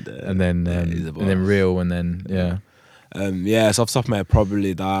 And then Real, and then so off the top of my head,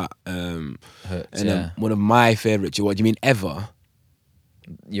 probably that. Hurts, one of my favourite. What do you mean ever?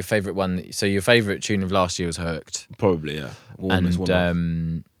 Your favourite one. So your favourite tune of last year was Hooked. Probably, yeah.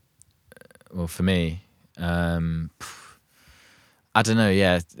 And well, for me, I don't know.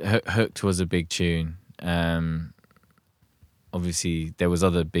 Yeah, Hooked was a big tune. Obviously, there was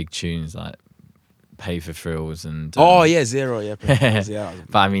other big tunes like "Pay for Thrills" and Zero, yeah.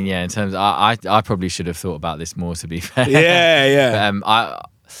 But I mean, in terms, I probably should have thought about this more. To be fair, yeah.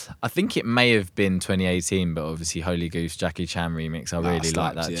 I think it may have been 2018, but obviously Holy Goose Jackie Chan remix. I really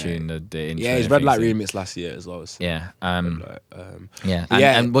like that tune. The intro, his Red Light remix last year as well. So And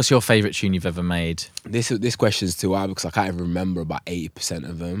what's your favourite tune you've ever made? This question's too hard because I can't even remember about 80%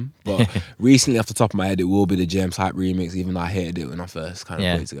 of them. But recently, off the top of my head, it will be the James Hype remix. Even though I hated it when I first kind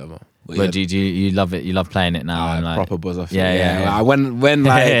of put it together. But do you love it? You love playing it now? And proper buzz off. Yeah. When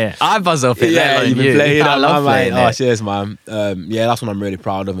like I buzz off it. Yeah, you've been playing. I love playing it. Oh, cheers, man. That's what I'm really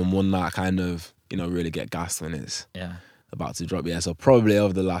proud of, and one that I kind of really get gassed when it's about to drop. Yeah, so probably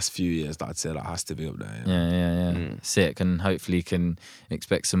over the last few years, I'd say that has to be up there. Yeah. Sick, and hopefully you can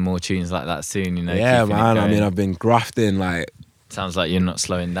expect some more tunes like that soon. Yeah, man. I mean, I've been grafting like. Sounds like you're not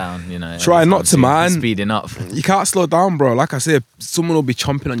slowing down, Try not to, man. Speeding up. You can't slow down, bro. Like I said, someone will be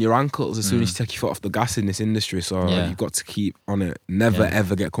chomping on your ankles as soon as you take your foot off the gas in this industry. So you've got to keep on it. Never,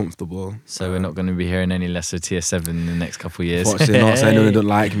 ever get comfortable. So we're not going to be hearing any less of TS7 in the next couple of years. Fortunately not. So anyone who don't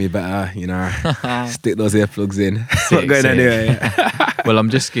like me better, stick those earplugs in. Not going anywhere. Well, I'm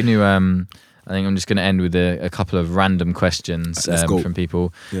just going to... I think I'm just going to end with a couple of random questions from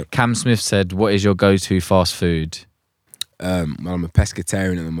people. Yep. Cam Smith said, what is your go-to fast food? I'm a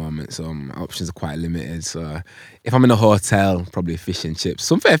pescatarian at the moment, so my options are quite limited. So if I'm in a hotel, probably fish and chips.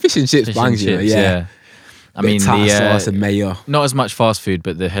 Some fair fish and chips bangs, yeah. I mean, the sauce and mayo. Not as much fast food,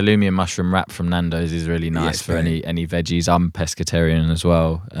 but the halloumi and mushroom wrap from Nando's is really nice for any veggies. I'm pescatarian as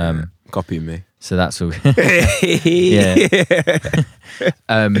well. Copy me. So that's all.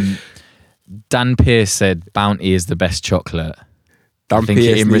 Dan Pierce said Bounty is the best chocolate. I think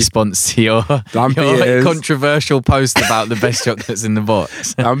in response to your controversial post about the best chocolates in the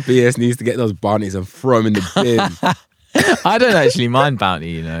box. Dan Pierce needs to get those Bounties and throw them in the bin. I don't actually mind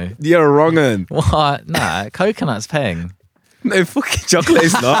Bounty, You're wrong, un. What? Nah, coconut's peng. No fucking chocolate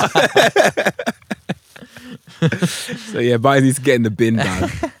is not. So Bounty needs to get in the bin,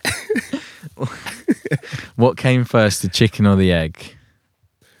 man. What came first, the chicken or the egg?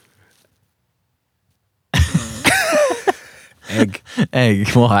 Egg,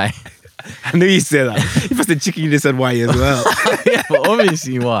 why? I knew you'd say that. If I said chicken, you just said why as well. Yeah, but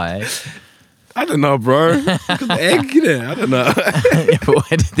obviously why? I don't know, bro. Egg, I don't know. Yeah, but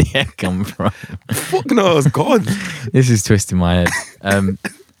where did the egg come from? Fuck knows, God. This is twisting my head.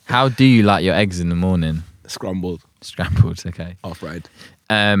 How do you like your eggs in the morning? Scrambled, okay. Half-fried.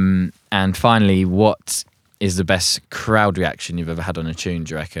 And finally, what is the best crowd reaction you've ever had on a tune,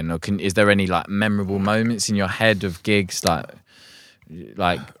 do you reckon? Or is there any like memorable moments in your head of gigs, like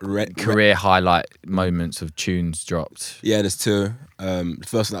career highlight moments of tunes dropped? Yeah, there's two. The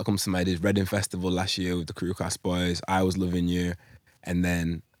first one that comes to mind is Reading Festival last year with the Crewcast boys. I Was Loving You, and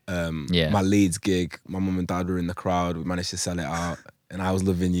then my Leeds gig. My mum and dad were in the crowd. We managed to sell it out. And I Was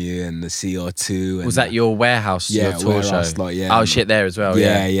Loving You and the CO2. And was that your warehouse? Your tour show? Slot, Oh shit, there as well.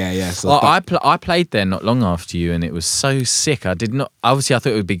 Yeah. So I played there not long after you, and it was so sick. I did not. Obviously, I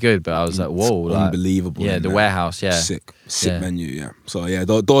thought it would be good, but I was like, whoa, unbelievable. Yeah, the warehouse. Yeah, sick venue. Yeah. So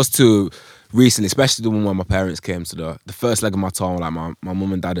those two recently, especially the one where my parents came to the first leg of my tour. Like my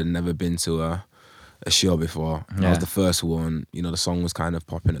mum and dad had never been to a show before. That was the first one. You know, the song was kind of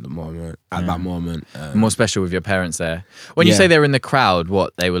popping at that moment. More special with your parents there. When you say they were in the crowd,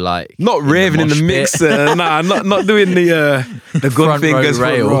 what they were like? Not raving in the mixer. Nah, not doing the gun fingers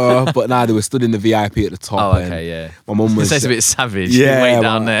front row. But they were stood in the VIP at the top. Oh, okay, yeah. My mum was. It's a bit savage. Yeah, way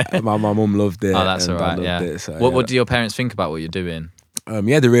down there. My mum loved it. Oh, that's all right. Yeah. It, so, what do your parents think about what you're doing? They're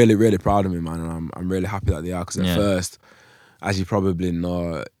really, really proud of me, man, and I'm really happy that they are. Because at first, as you probably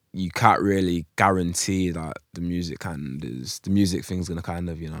know, you can't really guarantee that the music thing's gonna kind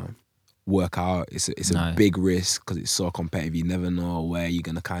of, you know, work out. It's a big risk because it's so competitive. You never know where you're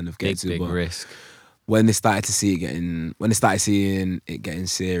gonna kind of get to. Big risk. When they started seeing it getting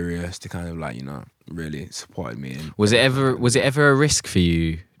serious, they kind of like, you know, really supported me. Was it ever a risk for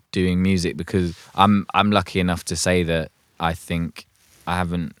you doing music? Because I'm lucky enough to say that I think I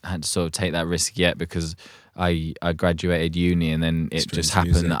haven't had to sort of take that risk yet, because I graduated uni and then it just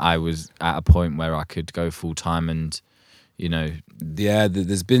happened that I was at a point where I could go full time and, you know. Yeah,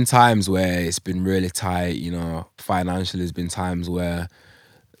 there's been times where it's been really tight, you know, financially. There's been times where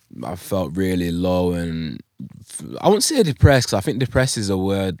I felt really low, and I wouldn't say depressed, because I think depressed is a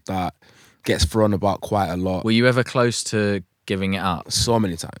word that gets thrown about quite a lot. Were you ever close to giving it up? So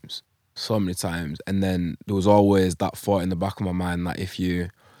many times. And then there was always that thought in the back of my mind that if you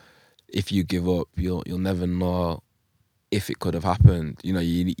give up, you'll never know if it could have happened. You know,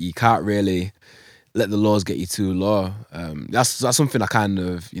 you can't really let the lows get you too low. That's something I kind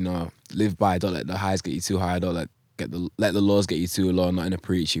of, you know, live by. Don't let the highs get you too high. Don't let the lows get you too low. Not in a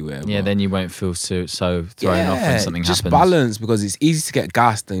preachy way. Yeah, then you won't feel so thrown off when something happens. Just balance, because it's easy to get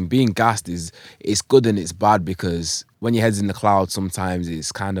gassed, and being gassed it's good and it's bad, because when your head's in the clouds, sometimes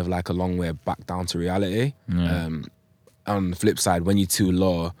it's kind of like a long way back down to reality. Yeah. On the flip side, when you're too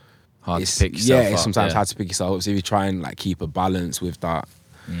low, hard to pick yourself up. It's sometimes hard to pick yourself up. So if you try and like keep a balance with that,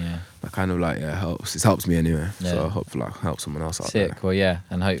 that kind of like helps. It helps me anyway. Yeah. So hopefully I help someone else out there. Sick. Well, yeah,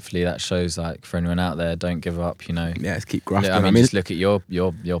 and hopefully that shows, like, for anyone out there, don't give up. You know. Yeah, just keep grafting. I mean, just look at your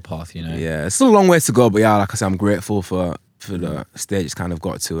path. You know. Yeah, it's still a long way to go, but yeah, like I said, I'm grateful for the stage it's kind of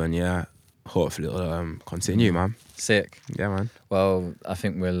got to, and yeah, hopefully it'll continue, man. Sick. Yeah, man. Well, I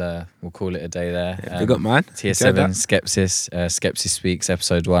think we'll call it a day there. Yeah, big up, man. TS7 Skepsis Speaks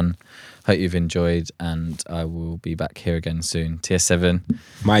episode 1. Hope you've enjoyed, and I will be back here again soon. TS7,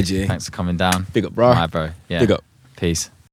 my G. Thanks for coming down. Big up, bro. My bro. Yeah. Big up. Peace.